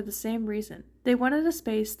here for the same reason. They wanted a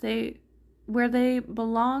space where they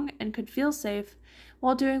belong and could feel safe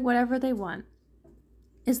while doing whatever they want.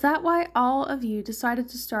 "Is that why all of you decided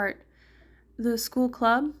to start the school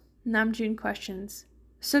club?" Namjoon questions.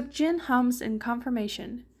 Sukjin hums in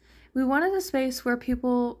confirmation. "We wanted a space where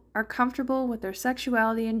people are comfortable with their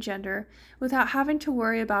sexuality and gender without having to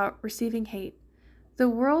worry about receiving hate. The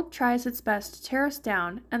world tries its best to tear us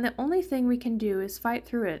down, and the only thing we can do is fight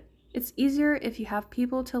through it. It's easier if you have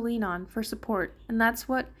people to lean on for support, and that's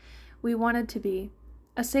what we wanted to be.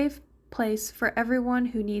 A safe place for everyone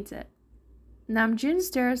who needs it." Namjoon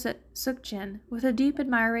stares at Sukjin with a deep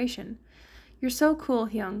admiration. "You're so cool,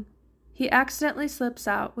 Hyung." He accidentally slips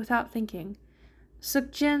out without thinking.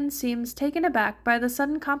 Sukjin seems taken aback by the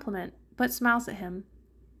sudden compliment, but smiles at him.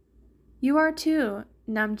 "You are too,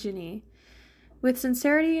 Namjoon." With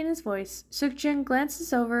sincerity in his voice, Sukjin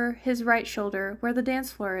glances over his right shoulder where the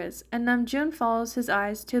dance floor is, and Namjoon follows his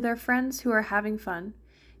eyes to their friends who are having fun.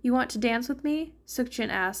 "You want to dance with me?" Sukjin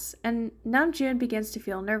asks, and Namjoon begins to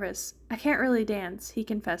feel nervous. "I can't really dance," he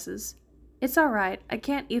confesses. "It's alright, I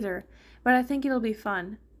can't either, but I think it'll be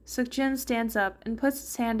fun." Sukjin stands up and puts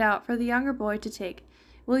his hand out for the younger boy to take.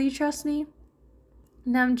 "Will you trust me?"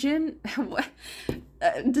 Namjoon...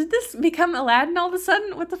 did this become Aladdin all of a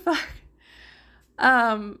sudden? What the fuck?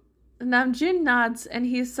 Namjoon nods and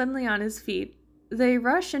he is suddenly on his feet. They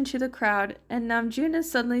rush into the crowd and Namjoon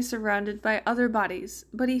is suddenly surrounded by other bodies,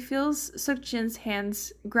 but he feels Sukjin's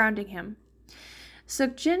hands grounding him.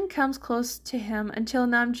 Sukjin comes close to him until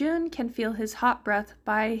Namjoon can feel his hot breath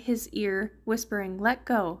by his ear, whispering, "Let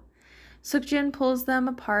go." Sukjin pulls them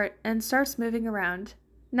apart and starts moving around.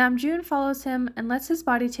 Namjoon follows him and lets his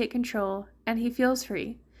body take control, and he feels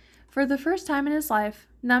free. For the first time in his life,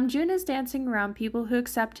 Namjoon is dancing around people who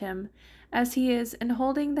accept him as he is and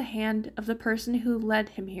holding the hand of the person who led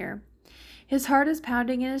him here. His heart is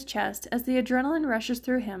pounding in his chest as the adrenaline rushes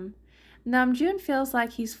through him. Namjoon feels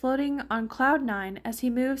like he's floating on cloud 9 as he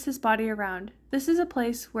moves his body around. "This is a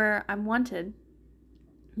place where I'm wanted."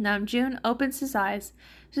 Namjoon opens his eyes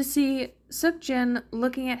to see Sukjin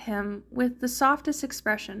looking at him with the softest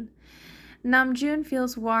expression. Namjoon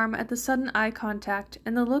feels warm at the sudden eye contact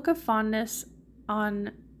and the look of fondness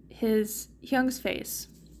on his Hyung's face.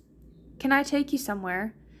 "Can I take you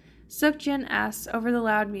somewhere?" Sukjin asks over the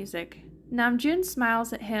loud music. Namjoon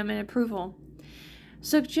smiles at him in approval.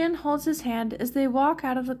 Sukjin holds his hand as they walk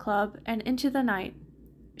out of the club and into the night.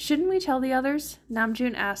 "Shouldn't we tell the others?"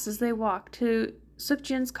 Namjoon asks as they walk to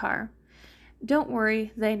Sukjin's car. "Don't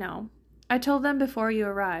worry, they know. I told them before you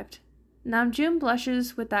arrived." Namjoon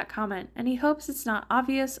blushes with that comment, and he hopes it's not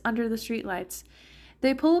obvious under the streetlights.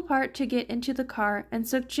 They pull apart to get into the car, and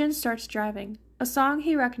Sukjin starts driving. A song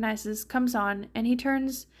he recognizes comes on, and he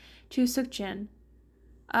turns to Sukjin.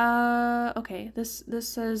 Okay, this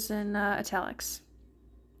is in italics.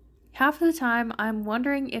 Half of the time, I'm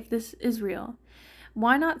wondering if this is real.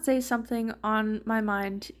 Why not say something on my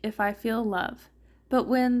mind if I feel love? But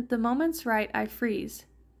when the moment's right, I freeze.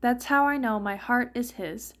 That's how I know my heart is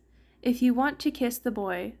his. If you want to kiss the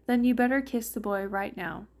boy, then you better kiss the boy right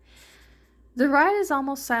now. The ride is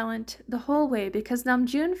almost silent the whole way because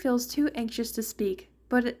Namjoon feels too anxious to speak,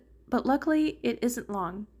 but luckily it isn't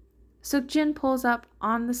long. Sukjin pulls up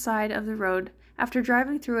on the side of the road after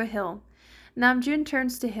driving through a hill. Namjoon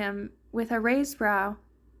turns to him with a raised brow,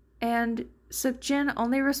 and Sukjin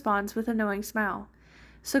only responds with a knowing smile.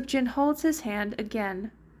 Sukjin holds his hand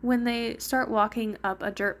again when they start walking up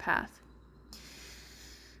a dirt path.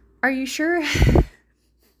 Are you sure?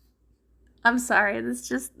 I'm sorry,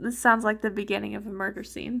 this sounds like the beginning of a murder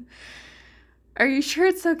scene. Are you sure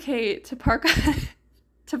it's okay to park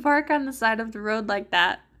on the side of the road like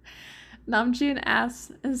that? Namjoon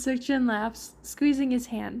asks, and Sukjin laughs, squeezing his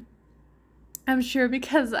hand. I'm sure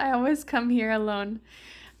because I always come here alone,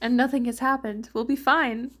 and nothing has happened. We'll be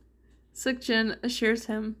fine, Sukjin assures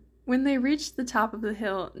him. When they reach the top of the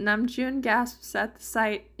hill, Namjoon gasps at the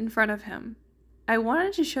sight in front of him. I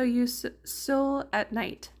wanted to show you Seoul at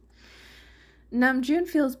night. Namjoon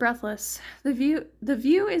feels breathless. The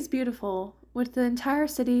view is beautiful, with the entire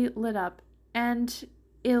city lit up, and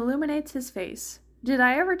it illuminates his face. Did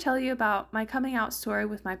I ever tell you about my coming out story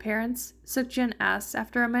with my parents? Sukjin asks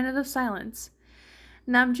after a minute of silence.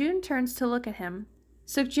 Namjoon turns to look at him.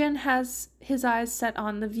 Sukjin has his eyes set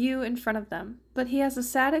on the view in front of them, but he has a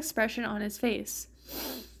sad expression on his face.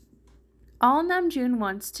 All Namjoon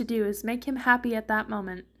wants to do is make him happy at that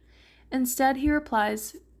moment. Instead, he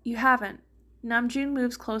replies, You haven't. Namjoon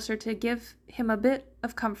moves closer to give him a bit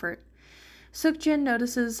of comfort. Sukjin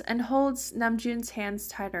notices and holds Namjoon's hands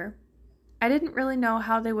tighter. I didn't really know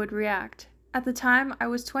how they would react. At the time, I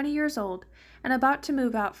was 20 years old and about to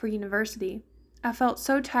move out for university. I felt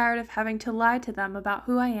so tired of having to lie to them about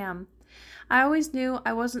who I am. I always knew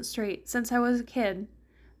I wasn't straight since I was a kid,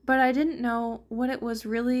 but I didn't know what it was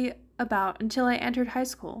really about until I entered high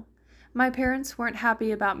school. My parents weren't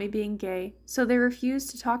happy about me being gay, so they refused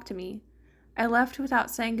to talk to me. I left without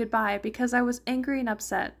saying goodbye because I was angry and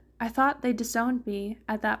upset. I thought they disowned me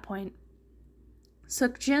at that point.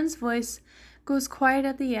 Sukjin's voice goes quiet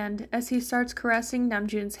at the end as he starts caressing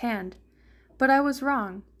Namjoon's hand. But I was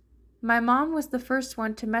wrong. My mom was the first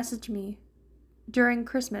one to message me during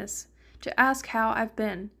Christmas to ask how I've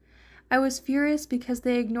been. I was furious because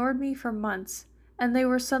they ignored me for months, and they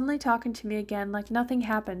were suddenly talking to me again like nothing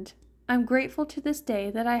happened. I'm grateful to this day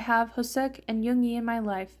that I have Hosek and Yoongi in my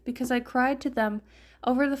life because I cried to them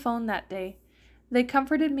over the phone that day. They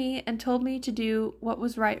comforted me and told me to do what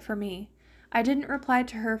was right for me. I didn't reply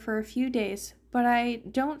to her for a few days, but I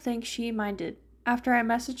don't think she minded. After I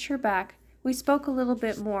messaged her back, we spoke a little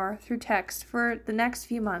bit more through text for the next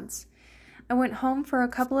few months. I went home for a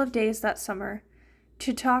couple of days that summer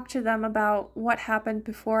to talk to them about what happened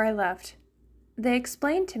before I left. They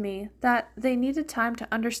explained to me that they needed time to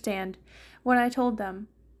understand what I told them.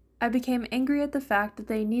 I became angry at the fact that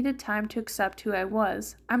they needed time to accept who I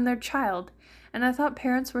was. I'm their child, and I thought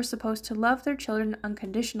parents were supposed to love their children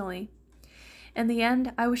unconditionally. In the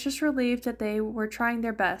end, I was just relieved that they were trying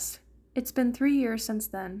their best. It's been 3 years since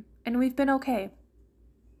then, and we've been okay.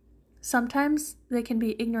 Sometimes they can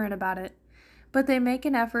be ignorant about it, but they make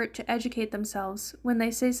an effort to educate themselves when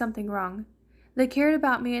they say something wrong. They cared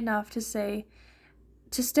about me enough to stay,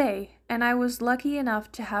 and I was lucky enough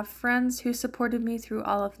to have friends who supported me through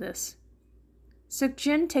all of this.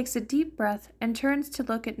 Sukjin takes a deep breath and turns to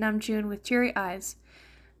look at Namjoon with teary eyes.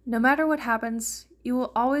 No matter what happens, you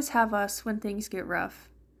will always have us when things get rough.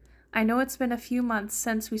 I know it's been a few months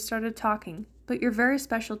since we started talking, but you're very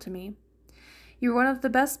special to me. You're one of the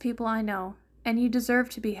best people I know, and you deserve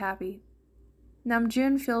to be happy.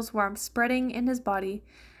 Namjoon feels warmth spreading in his body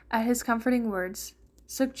at his comforting words.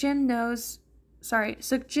 Sukjin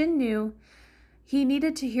knew he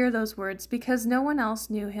needed to hear those words because no one else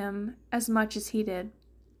knew him as much as he did.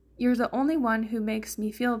 You're the only one who makes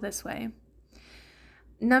me feel this way.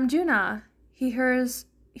 Namjoona, he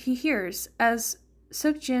hears as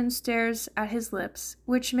Sukjin stares at his lips,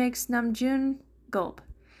 which makes Namjoon gulp.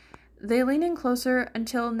 They lean in closer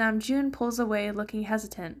until Namjoon pulls away looking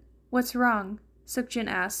hesitant. What's wrong? Sukjin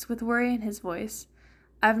asks with worry in his voice.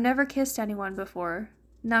 I've never kissed anyone before,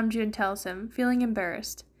 Namjoon tells him, feeling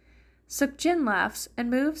embarrassed. Sukjin laughs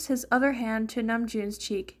and moves his other hand to Namjoon's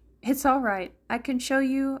cheek. It's all right. I can show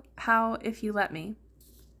you how if you let me.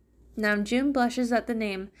 Namjoon blushes at the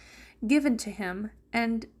name given to him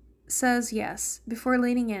and says yes before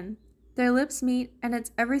leaning in. Their lips meet and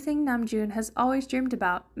it's everything Namjoon has always dreamed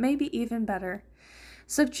about, maybe even better.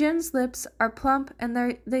 Sukjin's lips are plump and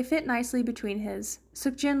they fit nicely between his.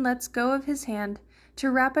 Sukjin lets go of his hand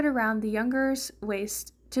to wrap it around the younger's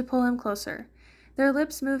waist to pull him closer. Their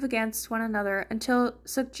lips move against one another until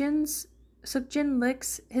Sukjin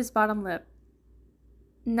licks his bottom lip.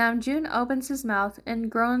 Namjoon opens his mouth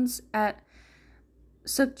and groans at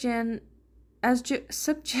Sukjin as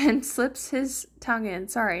Sukjin slips his tongue in.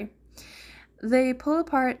 They pull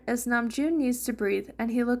apart as Namjoon needs to breathe,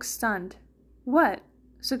 and he looks stunned. "What?"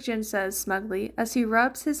 Sukjin says smugly as he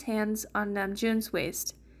rubs his hands on Namjoon's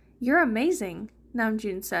waist. "You're amazing,"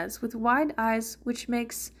 Namjoon says, with wide eyes, which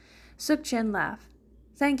makes Sukjin laugh.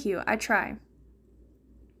 "Thank you, I try."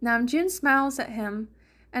 Namjoon smiles at him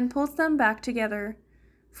and pulls them back together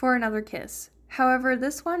for another kiss. However,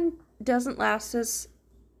 this one doesn't last as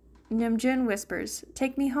Namjoon whispers,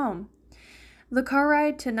 "Take me home." The car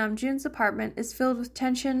ride to Namjoon's apartment is filled with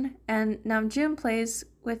tension, and Namjoon plays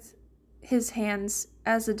with his hands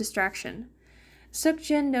as a distraction.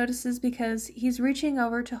 Sukjin notices because he's reaching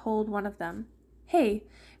over to hold one of them. "Hey,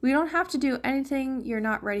 we don't have to do anything you're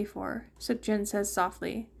not ready for," Sukjin says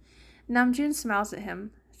softly. Namjoon smiles at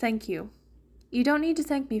him. "Thank you." "You don't need to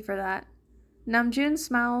thank me for that." Namjoon's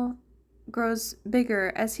smile grows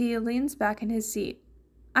bigger as he leans back in his seat.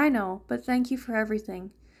 "I know, but thank you for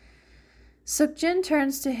everything." Sukjin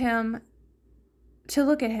turns to him to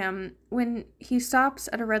look at him when he stops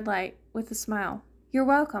at a red light with a smile. "You're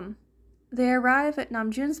welcome." They arrive at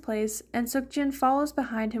Namjoon's place, and Sukjin follows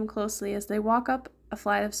behind him closely as they walk up a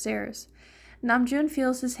flight of stairs. Namjoon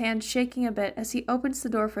feels his hand shaking a bit as he opens the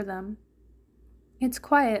door for them. It's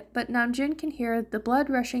quiet, but Namjoon can hear the blood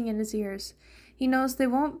rushing in his ears. He knows they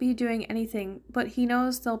won't be doing anything, but he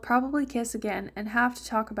knows they'll probably kiss again and have to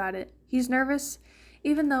talk about it. He's nervous,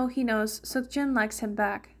 even though he knows Sukjin likes him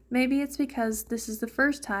back. Maybe it's because this is the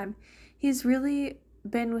first time he's really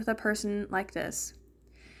been with a person like this.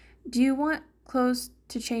 "Do you want clothes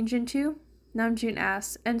to change into?" Namjoon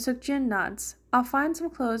asks, and Sukjin nods. "I'll find some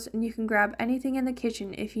clothes and you can grab anything in the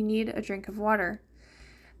kitchen if you need a drink of water."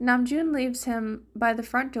 Namjoon leaves him by the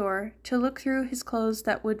front door to look through his clothes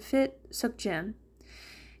that would fit Sukjin.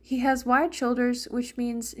 He has wide shoulders, which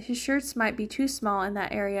means his shirts might be too small in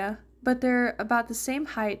that area, but they're about the same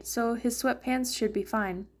height, so his sweatpants should be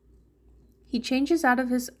fine. He changes out of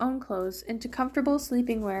his own clothes into comfortable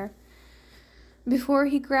sleeping wear before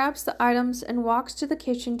he grabs the items and walks to the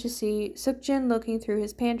kitchen to see Sukjin looking through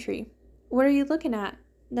his pantry. "What are you looking at?"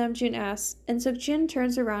 Namjoon asks, and Sukjin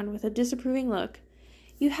turns around with a disapproving look.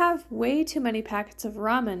 "You have way too many packets of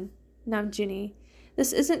ramen, Namjoon.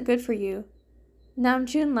 This isn't good for you."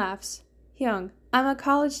 Namjoon laughs. "Hyung, I'm a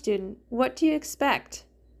college student. What do you expect?"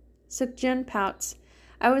 Sukjin pouts.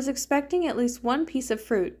 "I was expecting at least one piece of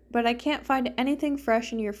fruit, but I can't find anything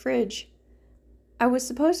fresh in your fridge." "I was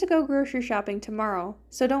supposed to go grocery shopping tomorrow,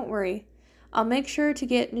 so don't worry. I'll make sure to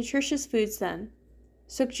get nutritious foods then."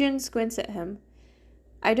 Sukjin squints at him.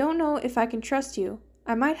 "I don't know if I can trust you.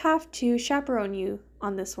 I might have to chaperone you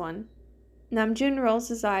on this one." Namjoon rolls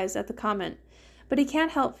his eyes at the comment, but he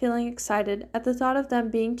can't help feeling excited at the thought of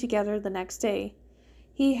them being together the next day.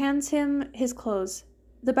 He hands him his clothes.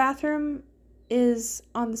 The bathroom is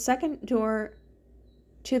on the second door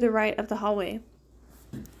to the right of the hallway.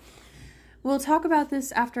 "We'll talk about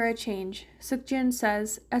this after I change," Sukjin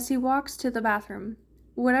says as he walks to the bathroom.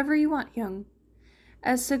 "Whatever you want, Hyung."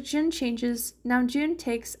 As Sukjin changes, Namjoon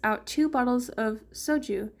takes out 2 bottles of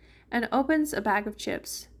soju and opens a bag of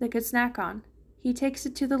chips they could snack on. He takes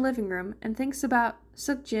it to the living room and thinks about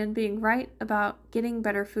Sukjin being right about getting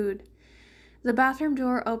better food. The bathroom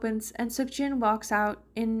door opens and Sukjin walks out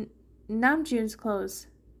in Namjoon's clothes.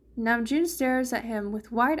 Namjoon stares at him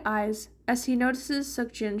with wide eyes as he notices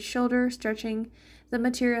Sukjin's shoulder stretching the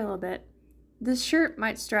material a bit. "This shirt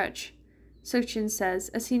might stretch," Sukjin says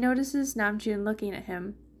as he notices Namjoon looking at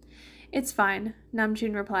him. "It's fine,"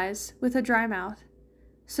 Namjoon replies, with a dry mouth.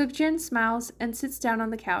 Sukjin smiles and sits down on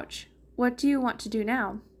the couch. "What do you want to do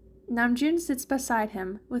now?" Namjoon sits beside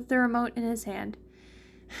him with the remote in his hand.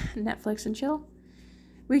 "Netflix and chill.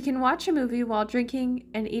 We can watch a movie while drinking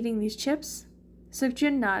and eating these chips."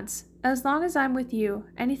 Sukjin nods. "As long as I'm with you,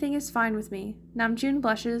 anything is fine with me." Namjoon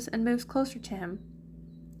blushes and moves closer to him.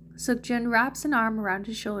 Sukjin wraps an arm around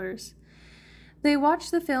his shoulders. They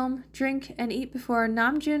watch the film, drink, and eat before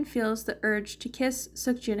Namjoon feels the urge to kiss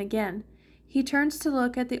Sukjin again. He turns to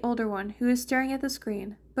look at the older one, who is staring at the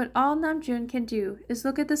screen, but all Namjoon can do is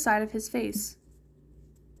look at the side of his face.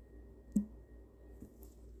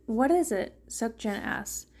 "What is it?" Sukjin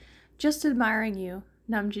asks. "Just admiring you,"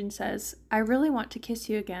 Namjoon says. "I really want to kiss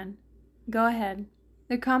you again." "Go ahead."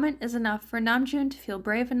 The comment is enough for Namjoon to feel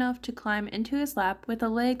brave enough to climb into his lap with a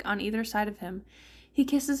leg on either side of him. He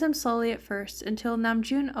kisses him slowly at first until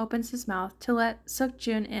Namjoon opens his mouth to let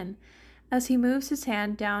Sukjun in. As he moves his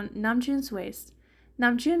hand down Namjoon's waist,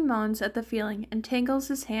 Namjoon moans at the feeling and tangles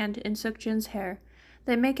his hand in Sukjun's hair.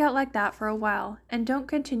 They make out like that for a while and don't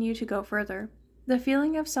continue to go further. The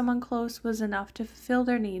feeling of someone close was enough to fulfill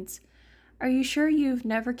their needs. Are you sure you've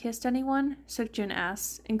never kissed anyone? Sukjun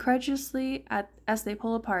asks, incredulously as they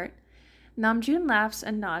pull apart. Namjoon laughs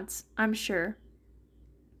and nods. I'm sure.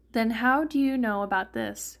 Then how do you know about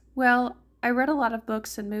this? Well, I read a lot of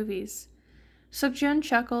books and movies. Sukjun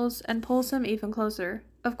chuckles and pulls him even closer.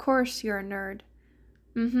 Of course you're a nerd.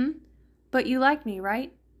 Mm-hmm. But you like me,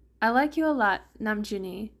 right? I like you a lot,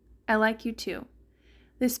 Namjoon. I like you too.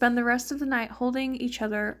 They spend the rest of the night holding each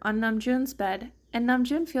other on Namjoon's bed, and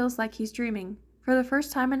Namjoon feels like he's dreaming. For the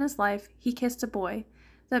first time in his life, he kissed a boy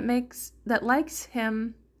that likes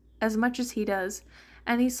him as much as he does,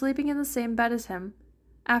 and he's sleeping in the same bed as him.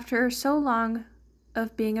 After so long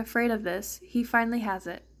of being afraid of this, he finally has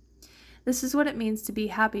it. This is what it means to be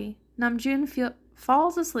happy. Namjoon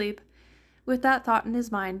falls asleep with that thought in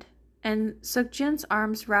his mind, and Sukjun's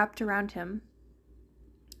arms wrapped around him.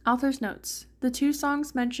 Author's notes. The two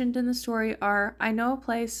songs mentioned in the story are I Know a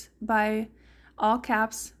Place by, all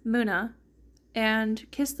caps, Muna, and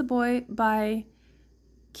Kiss the Boy by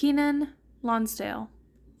Keenan Lonsdale.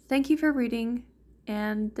 Thank you for reading,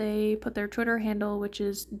 and they put their Twitter handle, which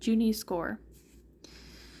is JuniScore.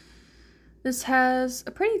 This has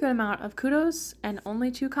a pretty good amount of kudos and only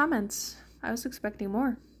 2 comments. I was expecting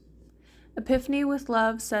more. Epiphany with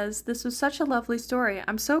Love says, this was such a lovely story.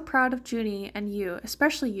 I'm so proud of Junie and you,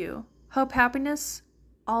 especially you. Hope happiness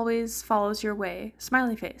always follows your way.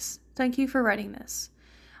 Smiley face. Thank you for writing this.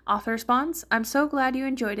 Author responds, I'm so glad you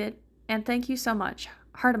enjoyed it, and thank you so much.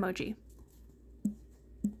 Heart emoji.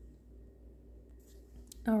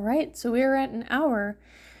 Alright, so we're at an hour.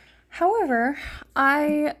 However,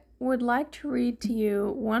 I would like to read to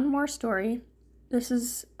you one more story. This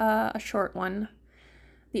is a short one.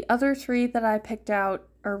 The other 3 that I picked out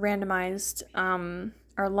or randomized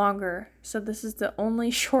are longer, so this is the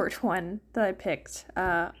only short one that I picked.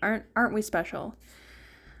 Aren't we special?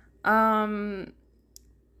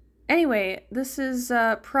 Anyway, this is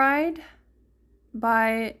Pride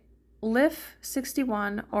by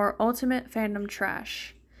Lif61 or Ultimate Fandom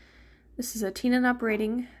Trash. This is a teen and up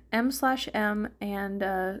rating, M/M,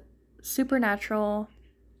 and supernatural,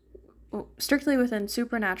 strictly within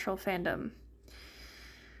supernatural fandom.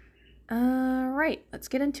 Right, let's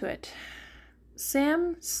get into it.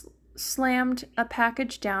 Sam slammed a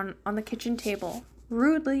package down on the kitchen table,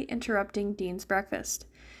 rudely interrupting Dean's breakfast.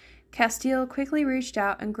 Castile quickly reached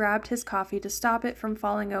out and grabbed his coffee to stop it from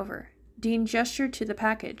falling over. Dean gestured to the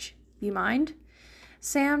package. You mind?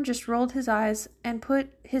 Sam just rolled his eyes and put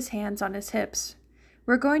his hands on his hips.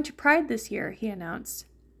 We're going to Pride this year, he announced.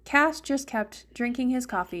 Cass just kept drinking his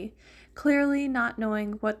coffee, clearly not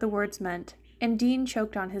knowing what the words meant, and Dean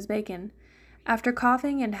choked on his bacon. After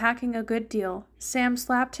coughing and hacking a good deal, Sam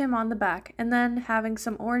slapped him on the back, and then, having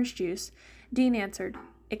some orange juice, Dean answered,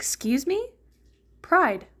 Excuse me?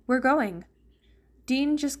 Pride, we're going.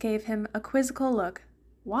 Dean just gave him a quizzical look.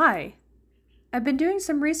 Why? I've been doing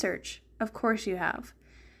some research. Of course you have.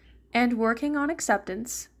 And working on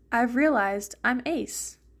acceptance, I've realized I'm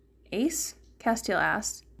ace. Ace? Castile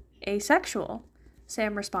asked. Asexual,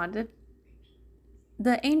 Sam responded.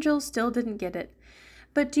 The angel still didn't get it,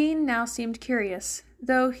 but Dean now seemed curious,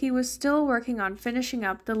 though he was still working on finishing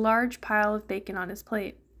up the large pile of bacon on his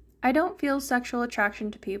plate. I don't feel sexual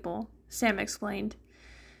attraction to people, Sam explained.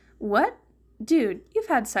 What? Dude, you've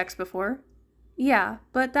had sex before. Yeah,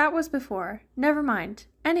 but that was before. Never mind.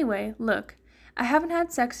 Anyway, look, I haven't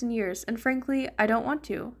had sex in years, and frankly, I don't want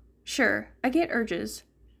to. Sure, I get urges.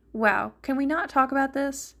 Wow, can we not talk about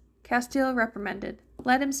this? Castile reprimanded.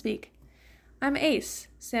 Let him speak. I'm ace,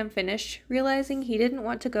 Sam finished, realizing he didn't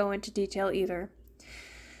want to go into detail either.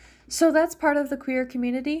 So that's part of the queer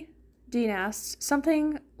community? Dean asked,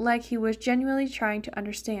 something like he was genuinely trying to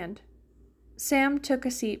understand. Sam took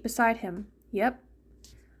a seat beside him. Yep.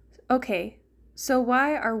 Okay, so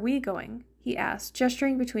why are we going? He asked,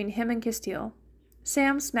 gesturing between him and Castile.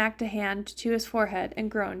 Sam smacked a hand to his forehead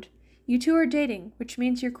and groaned. You two are dating, which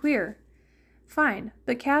means you're queer. Fine,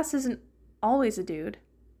 but Cass isn't always a dude.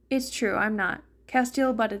 It's true, I'm not.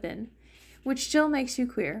 Castile butted in. Which still makes you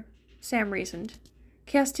queer, Sam reasoned.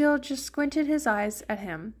 Castile just squinted his eyes at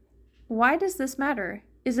him. Why does this matter?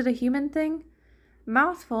 Is it a human thing?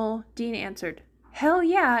 Mouthful, Dean answered. Hell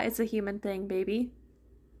yeah, it's a human thing, baby.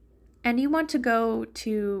 And you want to go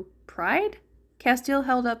to Pride? Castile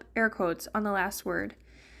held up air quotes on the last word.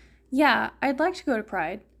 Yeah, I'd like to go to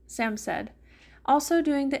Pride, Sam said, also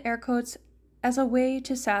doing the air quotes as a way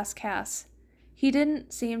to sass Cass. He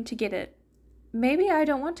didn't seem to get it. Maybe I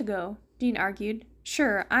don't want to go, Dean argued.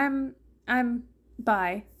 Sure, I'm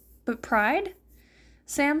bi. But pride?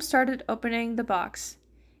 Sam started opening the box.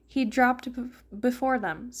 He dropped before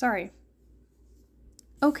them. Sorry.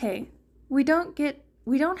 Okay, we don't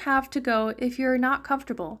have to go if you're not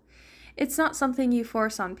comfortable. It's not something you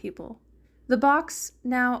force on people. The box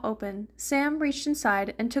now open, Sam reached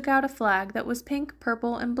inside and took out a flag that was pink,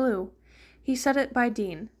 purple, and blue. He set it by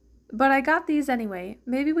Dean. But I got these anyway.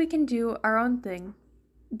 Maybe we can do our own thing.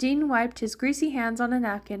 Dean wiped his greasy hands on a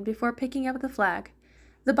napkin before picking up the flag.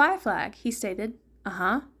 The bi flag, he stated.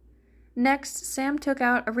 Uh-huh. Next, Sam took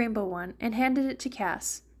out a rainbow one and handed it to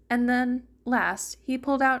Cass. And then, last, he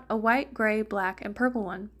pulled out a white, gray, black, and purple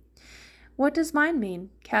one. What does mine mean?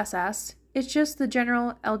 Cass asked. It's just the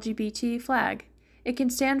general LGBT flag. It can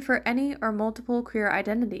stand for any or multiple queer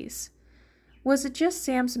identities. Was it just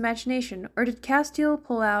Sam's imagination, or did Castiel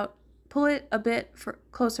pull it a bit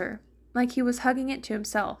closer, like he was hugging it to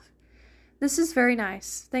himself? This is very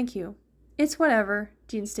nice, thank you. It's whatever,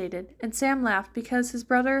 Dean stated, and Sam laughed because his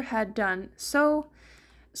brother had done so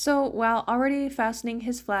while already fastening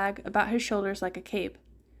his flag about his shoulders like a cape.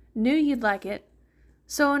 Knew you'd like it.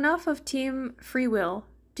 So enough of Team Free Will,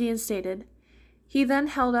 Dean stated. He then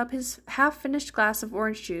held up his half-finished glass of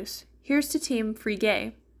orange juice. Here's to Team Free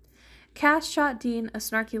Gay. Cass shot Dean a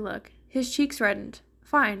snarky look. His cheeks reddened.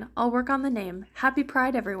 Fine, I'll work on the name. Happy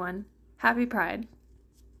Pride, everyone. Happy Pride.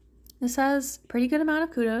 This has a pretty good amount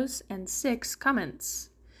of kudos and 6 comments.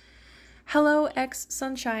 Hello X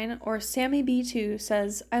Sunshine or Sammy B2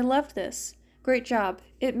 says, I loved this. Great job.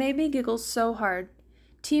 It made me giggle so hard.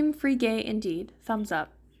 Team Free Gay indeed. Thumbs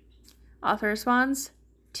up. Author responds,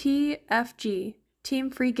 TFG. Team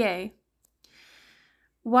Free Gay.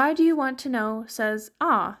 Why do you want to know says,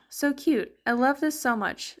 ah, so cute. I love this so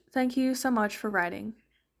much. Thank you so much for writing.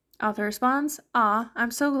 Author responds, ah,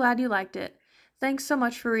 I'm so glad you liked it. Thanks so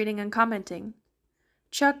much for reading and commenting.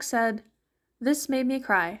 Chuck said, this made me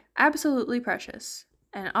cry. Absolutely precious.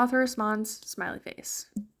 And author responds, smiley face.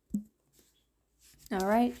 All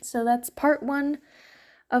right, so that's part 1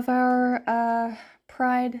 of our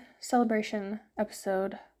Pride celebration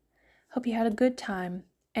episode. Hope you had a good time.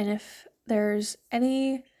 And if there's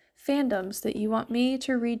any fandoms that you want me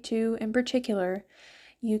to read to in particular,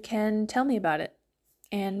 you can tell me about it.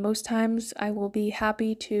 And most times I will be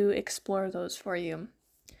happy to explore those for you.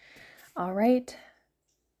 All right,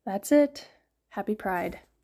 that's it. Happy Pride.